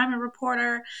general assignment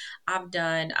reporter. I've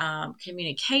done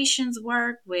communications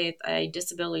work with a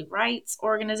disability rights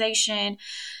organization.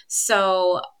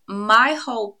 So my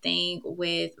whole thing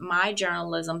with my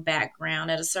journalism background,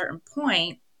 at a certain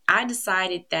point, I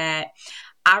decided that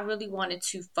I really wanted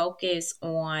to focus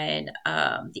on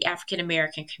the African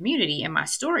American community in my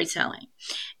storytelling.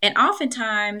 And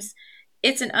oftentimes,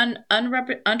 it's an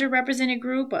underrepresented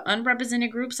group, or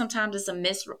unrepresented group. Sometimes it's a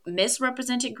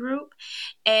misrepresented group.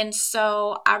 And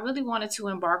so I really wanted to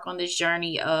embark on this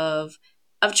journey of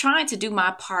trying to do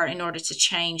my part in order to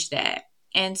change that.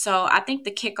 And so I think the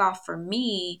kickoff for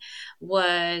me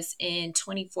was in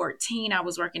 2014. I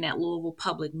was working at Louisville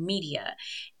Public Media.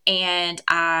 And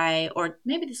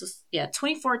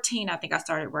 2014, I think I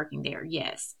started working there.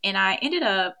 Yes. And I ended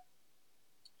up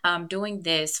doing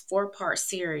this 4-part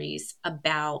series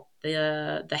about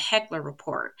the Heckler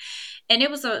Report. And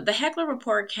the Heckler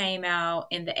Report came out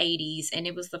in the 80s, and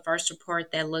it was the first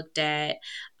report that looked at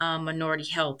minority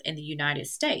health in the United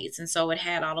States. And so it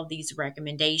had all of these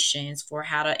recommendations for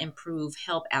how to improve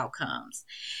health outcomes.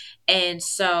 And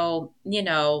so,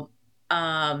 the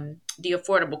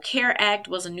Affordable Care Act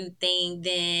was a new thing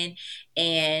then.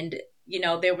 And,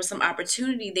 there was some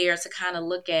opportunity there to kind of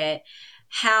look at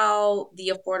how the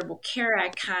Affordable Care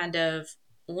Act kind of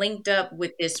linked up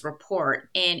with this report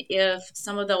and if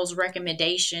some of those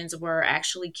recommendations were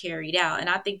actually carried out. And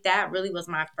I think that really was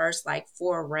my first like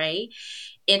foray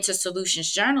into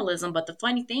solutions journalism. But the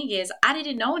funny thing is, I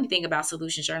didn't know anything about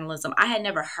solutions journalism. I had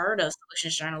never heard of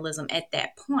solutions journalism at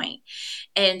that point.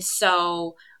 And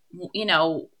so,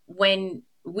 when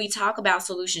we talk about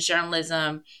solutions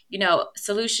journalism,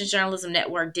 Solutions Journalism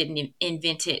Network didn't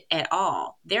invent it at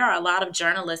all. There are a lot of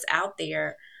journalists out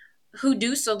there who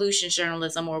do solutions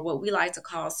journalism, or what we like to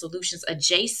call solutions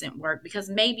adjacent work, because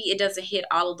maybe it doesn't hit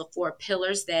all of the 4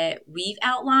 pillars that we've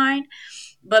outlined,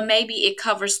 but maybe it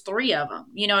covers 3 of them.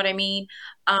 You know what I mean?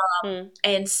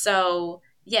 And so,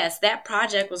 yes, that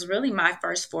project was really my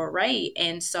first foray.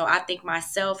 And so I think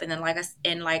myself, and then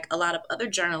like a lot of other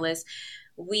journalists,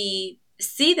 we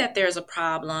see that there's a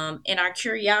problem, and our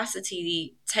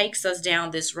curiosity takes us down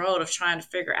this road of trying to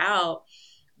figure out,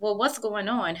 well, what's going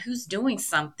on? Who's doing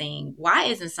something? Why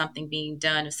isn't something being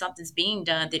done? If something's being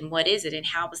done, then what is it? And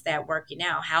how is that working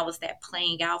out? How is that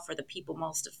playing out for the people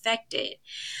most affected?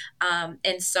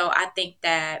 And so I think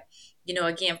that,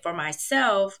 again, for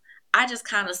myself, I just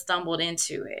kind of stumbled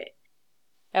into it.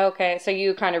 Okay, so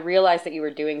you kind of realized that you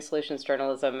were doing solutions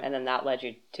journalism, and then that led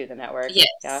you to the network.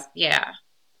 Yes. Yeah.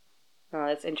 Oh,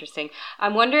 that's interesting.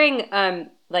 I'm wondering,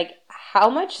 how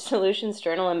much solutions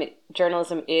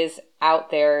journalism is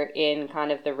out there in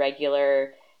kind of the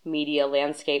regular media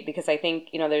landscape? Because I think,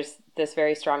 there's this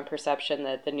very strong perception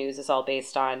that the news is all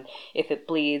based on if it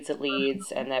bleeds, it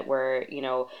leads, and that we're,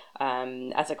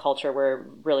 as a culture, we're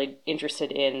really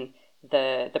interested in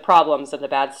the problems and the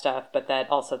bad stuff, but that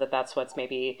also that's what's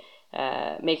maybe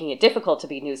making it difficult to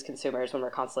be news consumers when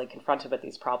we're constantly confronted with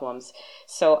these problems.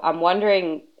 So I'm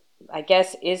wondering, I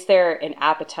guess, is there an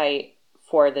appetite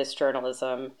for this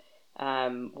journalism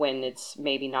when it's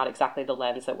maybe not exactly the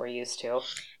lens that we're used to?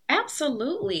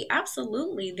 Absolutely.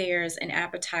 Absolutely. There's an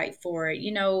appetite for it.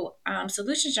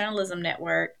 Solutions Journalism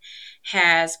Network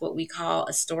has what we call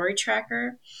a story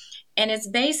tracker. And it's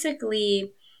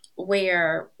basically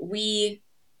where we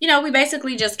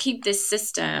basically just keep this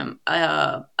system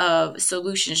of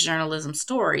solutions journalism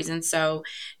stories. And so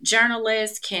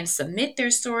journalists can submit their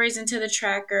stories into the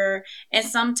tracker. And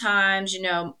sometimes,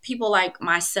 people like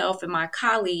myself and my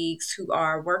colleagues who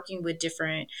are working with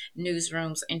different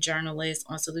newsrooms and journalists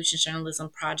on solutions journalism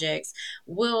projects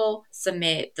will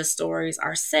submit the stories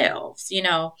ourselves,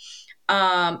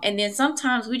 and then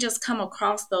sometimes we just come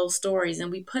across those stories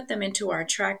and we put them into our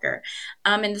tracker.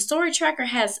 And the story tracker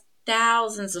has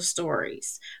thousands of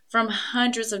stories from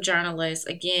hundreds of journalists,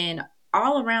 again,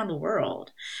 all around the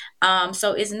world.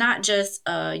 So it's not just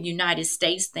a United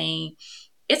States thing.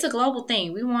 It's a global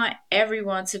thing. We want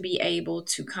everyone to be able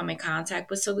to come in contact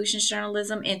with solutions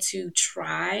journalism and to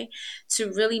try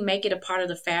to really make it a part of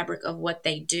the fabric of what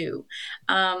they do.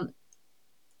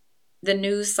 The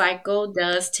news cycle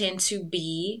does tend to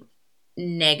be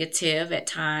negative at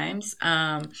times.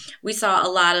 We've seen a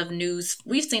lot of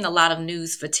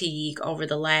news fatigue over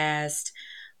the last,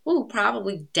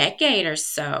 probably decade or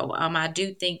so. I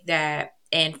do think that,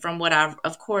 and from what I've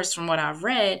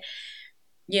read,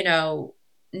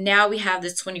 now we have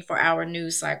this 24-hour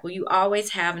news cycle. You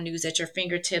always have news at your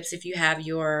fingertips if you have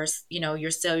your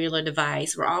cellular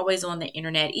device. We're always on the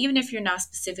internet, even if you're not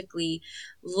specifically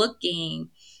looking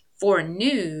for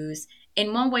news.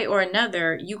 In one way or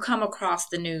another, you come across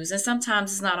the news, and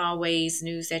sometimes it's not always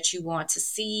news that you want to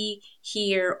see,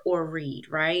 hear, or read,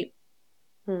 right?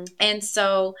 And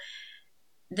so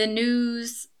the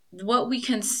news, what we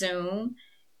consume,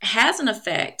 has an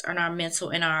effect on our mental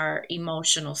and our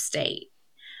emotional state.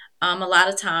 A lot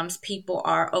of times people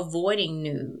are avoiding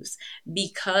news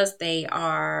because they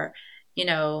are,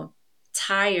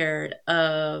 tired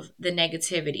of the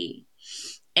negativity.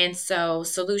 And so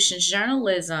solutions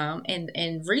journalism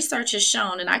and research has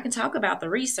shown, and I can talk about the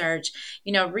research,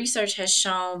 research has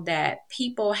shown that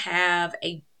people have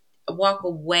a walk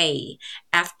away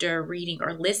after reading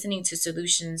or listening to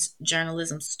solutions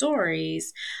journalism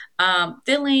stories,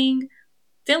 feeling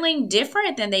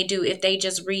different than they do if they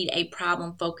just read a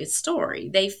problem-focused story.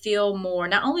 They feel more,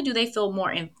 not only do they feel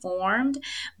more informed,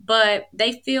 but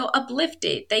they feel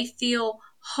uplifted. They feel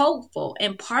hopeful.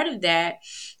 And part of that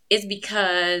is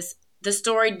because the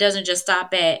story doesn't just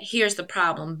stop at, here's the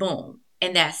problem, boom,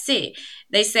 and that's it.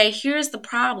 They say, here's the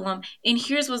problem, and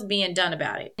here's what's being done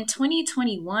about it. In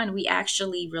 2021, we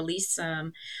actually released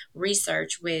some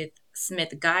research with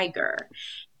Smith Geiger,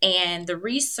 and the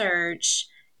research,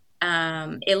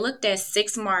 it looked at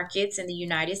 6 markets in the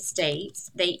United States.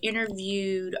 They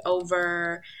interviewed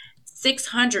over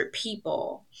 600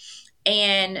 people.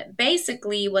 And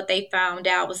basically, what they found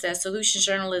out was that solution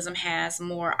journalism has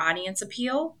more audience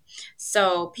appeal.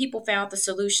 So people found the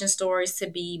solution stories to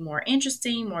be more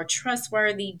interesting, more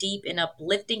trustworthy, deep and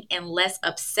uplifting, and less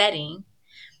upsetting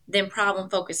than problem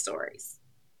focused stories.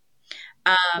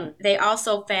 They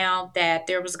also found that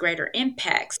there was greater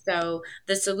impact. So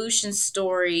the solution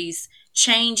stories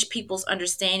changed people's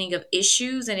understanding of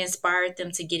issues and inspired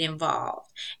them to get involved.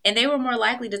 And they were more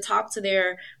likely to talk to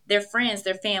their friends,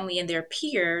 their family, and their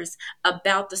peers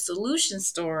about the solution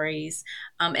stories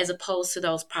as opposed to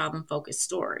those problem focused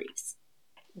stories.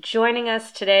 Joining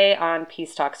us today on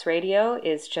Peace Talks Radio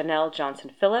is Janelle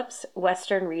Johnson Phillips,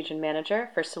 Western Region Manager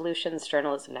for Solutions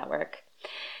Journalism Network.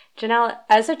 Janelle,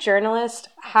 as a journalist,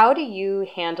 how do you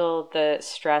handle the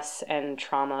stress and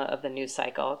trauma of the news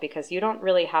cycle? Because you don't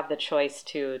really have the choice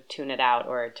to tune it out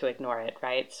or to ignore it,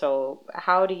 right? So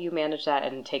how do you manage that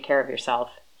and take care of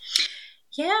yourself?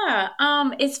 Yeah,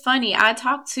 it's funny. I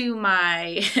talk to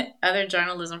my other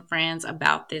journalism friends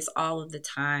about this all of the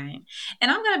time. And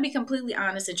I'm going to be completely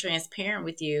honest and transparent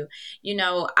with you. You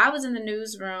know, I was in the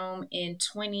newsroom in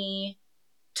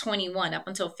 2021, up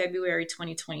until February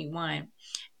 2021.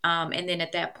 And then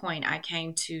at that point, I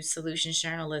came to solutions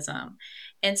journalism.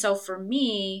 And so for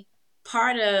me,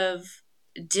 part of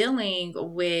dealing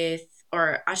with,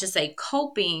 or I should say,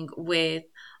 coping with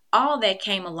all that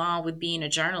came along with being a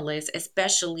journalist,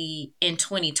 especially in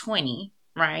 2020,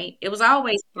 right? It was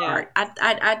always hard.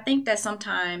 I think that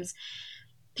sometimes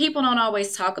people don't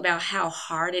always talk about how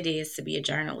hard it is to be a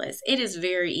journalist. It is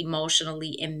very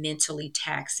emotionally and mentally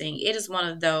taxing. It is one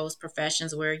of those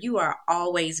professions where you are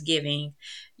always giving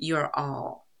your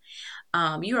all.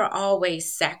 You are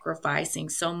always sacrificing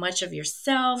so much of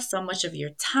yourself, so much of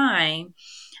your time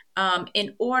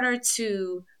in order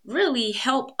to really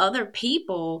help other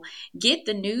people get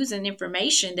the news and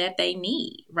information that they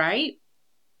need, right?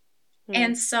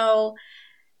 And so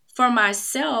for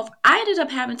myself, I ended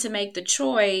up having to make the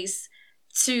choice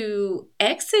to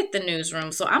exit the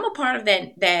newsroom. So I'm a part of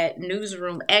that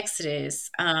newsroom exodus,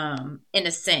 in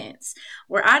a sense,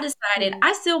 where I decided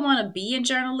I still want to be in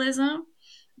journalism,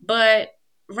 but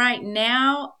right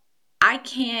now I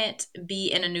can't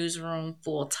be in a newsroom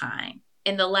full time.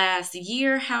 In the last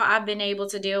year, how I've been able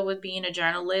to deal with being a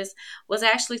journalist was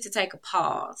actually to take a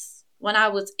pause. When I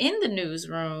was in the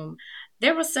newsroom,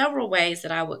 there were several ways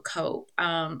that I would cope.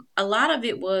 A lot of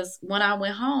it was when I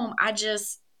went home, I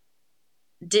just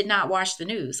did not watch the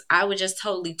news. I would just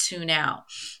totally tune out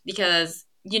because,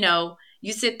 you know,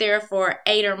 you sit there for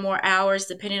 8 or more hours,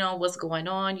 depending on what's going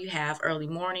on. You have early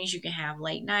mornings, you can have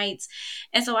late nights.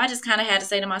 And so I just kind of had to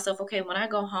say to myself, okay, when I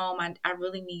go home, I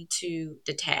really need to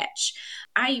detach.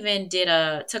 I even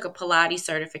took a Pilates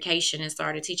certification and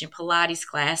started teaching Pilates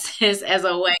classes as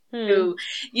a way to,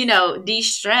 you know,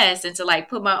 de-stress and to like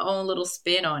put my own little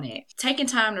spin on it. Taking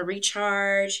time to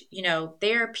recharge, you know,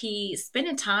 therapy,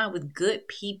 spending time with good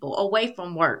people away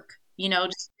from work. You know,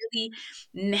 just really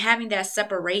having that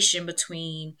separation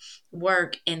between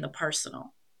work and the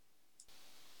personal.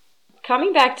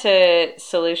 Coming back to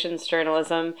solutions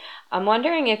journalism, I'm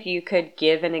wondering if you could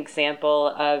give an example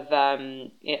of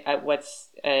what's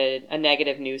a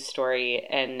negative news story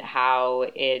and how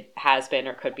it has been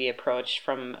or could be approached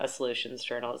from a solutions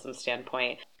journalism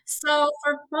standpoint. So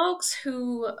for folks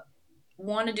who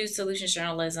want to do solutions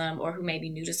journalism or who may be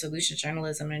new to solutions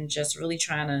journalism and just really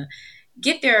trying to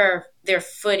get their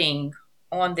footing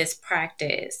on this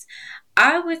practice,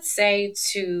 I would say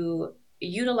to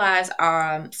utilize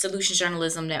our Solutions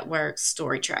Journalism Network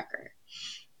story tracker.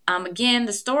 Again,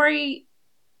 the story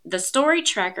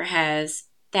tracker has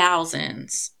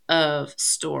thousands of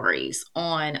stories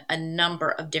on a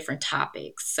number of different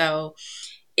topics. So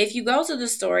if you go to the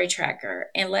story tracker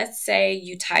and let's say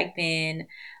you type in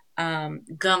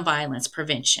gun violence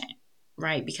prevention,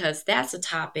 right? Because that's a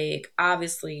topic,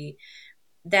 obviously,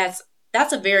 that's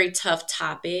a very tough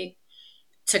topic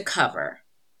to cover.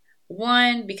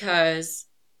 One, because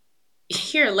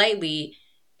here lately,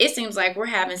 it seems like we're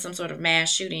having some sort of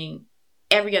mass shooting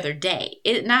every other day.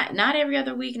 Not every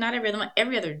other week, not every other month,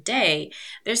 every other day,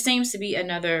 there seems to be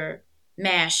another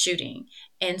mass shooting.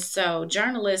 And so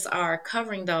journalists are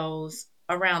covering those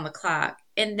around the clock.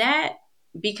 And that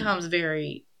becomes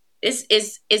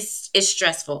it's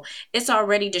stressful. It's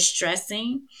already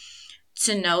distressing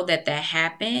to know that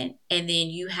happened, and then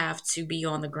you have to be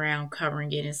on the ground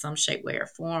covering it in some shape, way, or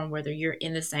form, whether you're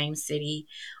in the same city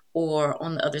or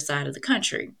on the other side of the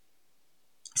country.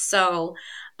 So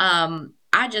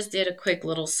I just did a quick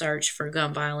little search for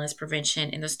gun violence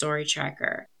prevention in the story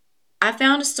tracker. I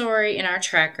found a story in our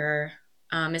tracker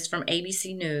It's from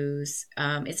ABC News.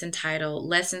 It's entitled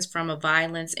Lessons from a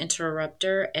Violence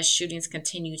Interrupter as Shootings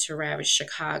Continue to Ravage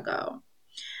Chicago.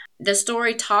 The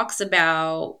story talks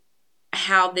about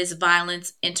how this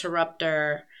violence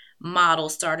interrupter model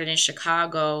started in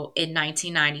Chicago in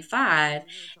 1995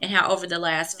 and how over the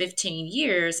last 15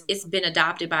 years it's been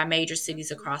adopted by major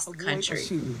cities across the country.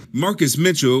 Marcus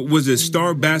Mitchell was a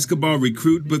star basketball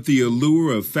recruit, but the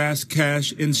allure of fast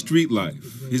cash and street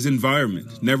life, his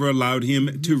environment, never allowed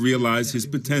him to realize his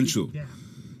potential.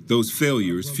 Those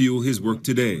failures fuel his work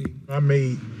today. I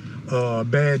made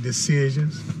bad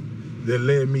decisions that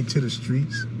led me to the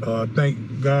streets.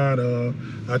 Thank God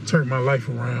I turned my life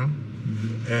around.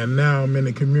 And now I'm in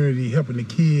the community helping the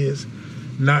kids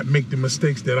not make the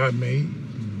mistakes that I made.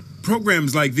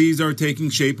 Programs like these are taking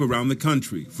shape around the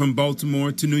country, from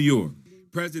Baltimore to New York.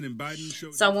 President Biden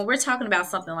showed... So when we're talking about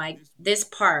something like this,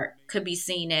 part could be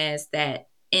seen as that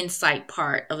insight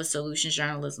part of a solutions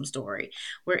journalism story,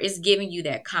 where it's giving you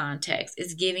that context,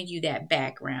 it's giving you that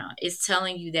background, it's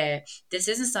telling you that this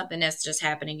isn't something that's just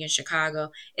happening in Chicago,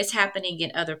 it's happening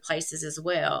in other places as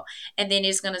well. And then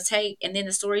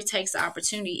the story takes the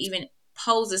opportunity, even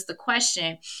poses the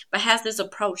question, but has this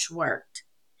approach worked?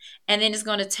 And then it's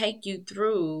going to take you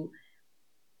through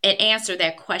and answer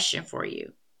that question for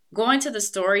you. Going to the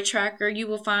story tracker, you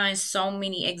will find so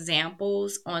many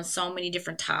examples on so many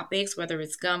different topics, whether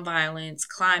it's gun violence,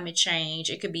 climate change,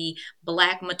 it could be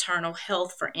Black maternal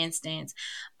health, for instance,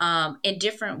 in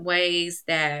different ways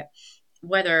that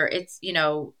whether it's,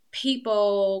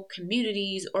 people,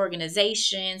 communities,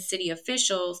 organizations, city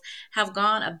officials have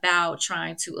gone about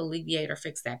trying to alleviate or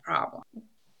fix that problem.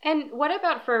 And what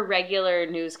about for regular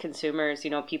news consumers,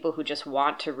 people who just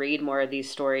want to read more of these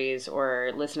stories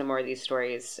or listen to more of these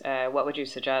stories? What would you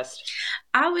suggest?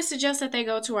 I would suggest that they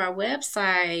go to our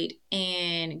website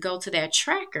and go to that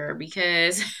tracker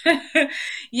because,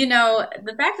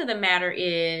 the fact of the matter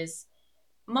is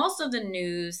most of the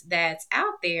news that's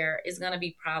out there is going to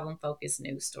be problem-focused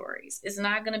news stories. It's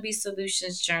not going to be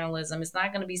solutions journalism. It's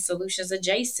not going to be solutions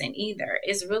adjacent either.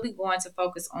 It's really going to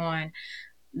focus on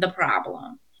the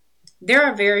problem. There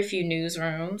are very few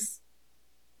newsrooms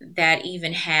that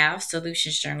even have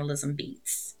solutions journalism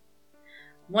beats.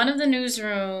 One of the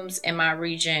newsrooms in my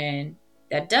region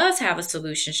that does have a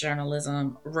solutions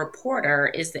journalism reporter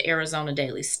is the Arizona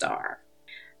Daily Star.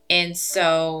 And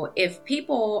so if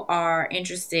people are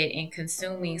interested in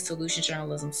consuming solutions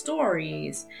journalism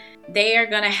stories, they are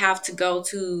going to have to go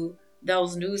to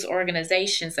those news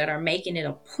organizations that are making it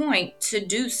a point to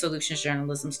do solutions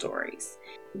journalism stories.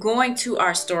 Going to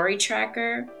our story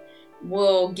tracker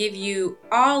will give you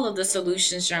all of the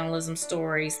solutions journalism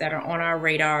stories that are on our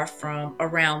radar from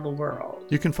around the world.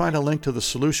 You can find a link to the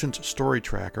Solutions Story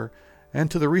Tracker and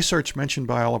to the research mentioned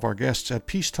by all of our guests at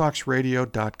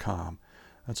peacetalksradio.com.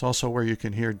 That's also where you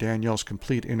can hear Danielle's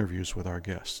complete interviews with our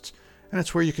guests. And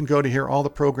it's where you can go to hear all the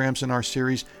programs in our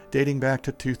series dating back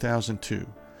to 2002.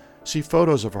 See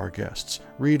photos of our guests,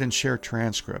 read and share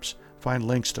transcripts, find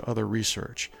links to other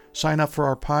research, sign up for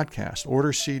our podcast,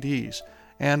 order CDs,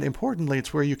 and importantly,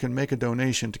 it's where you can make a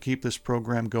donation to keep this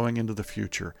program going into the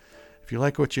future. If you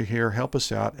like what you hear, help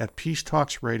us out at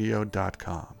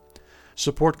peacetalksradio.com.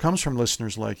 Support comes from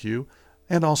listeners like you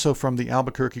and also from the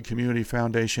Albuquerque Community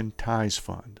Foundation Ties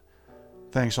Fund.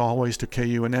 Thanks always to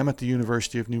KUNM at the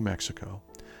University of New Mexico.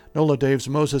 Nola Daves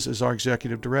Moses is our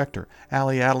executive director.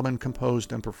 Allie Adelman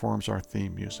composed and performs our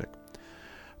theme music.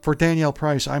 For Danielle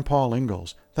Price, I'm Paul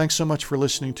Ingalls. Thanks so much for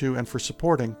listening to and for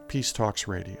supporting Peace Talks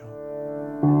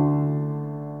Radio.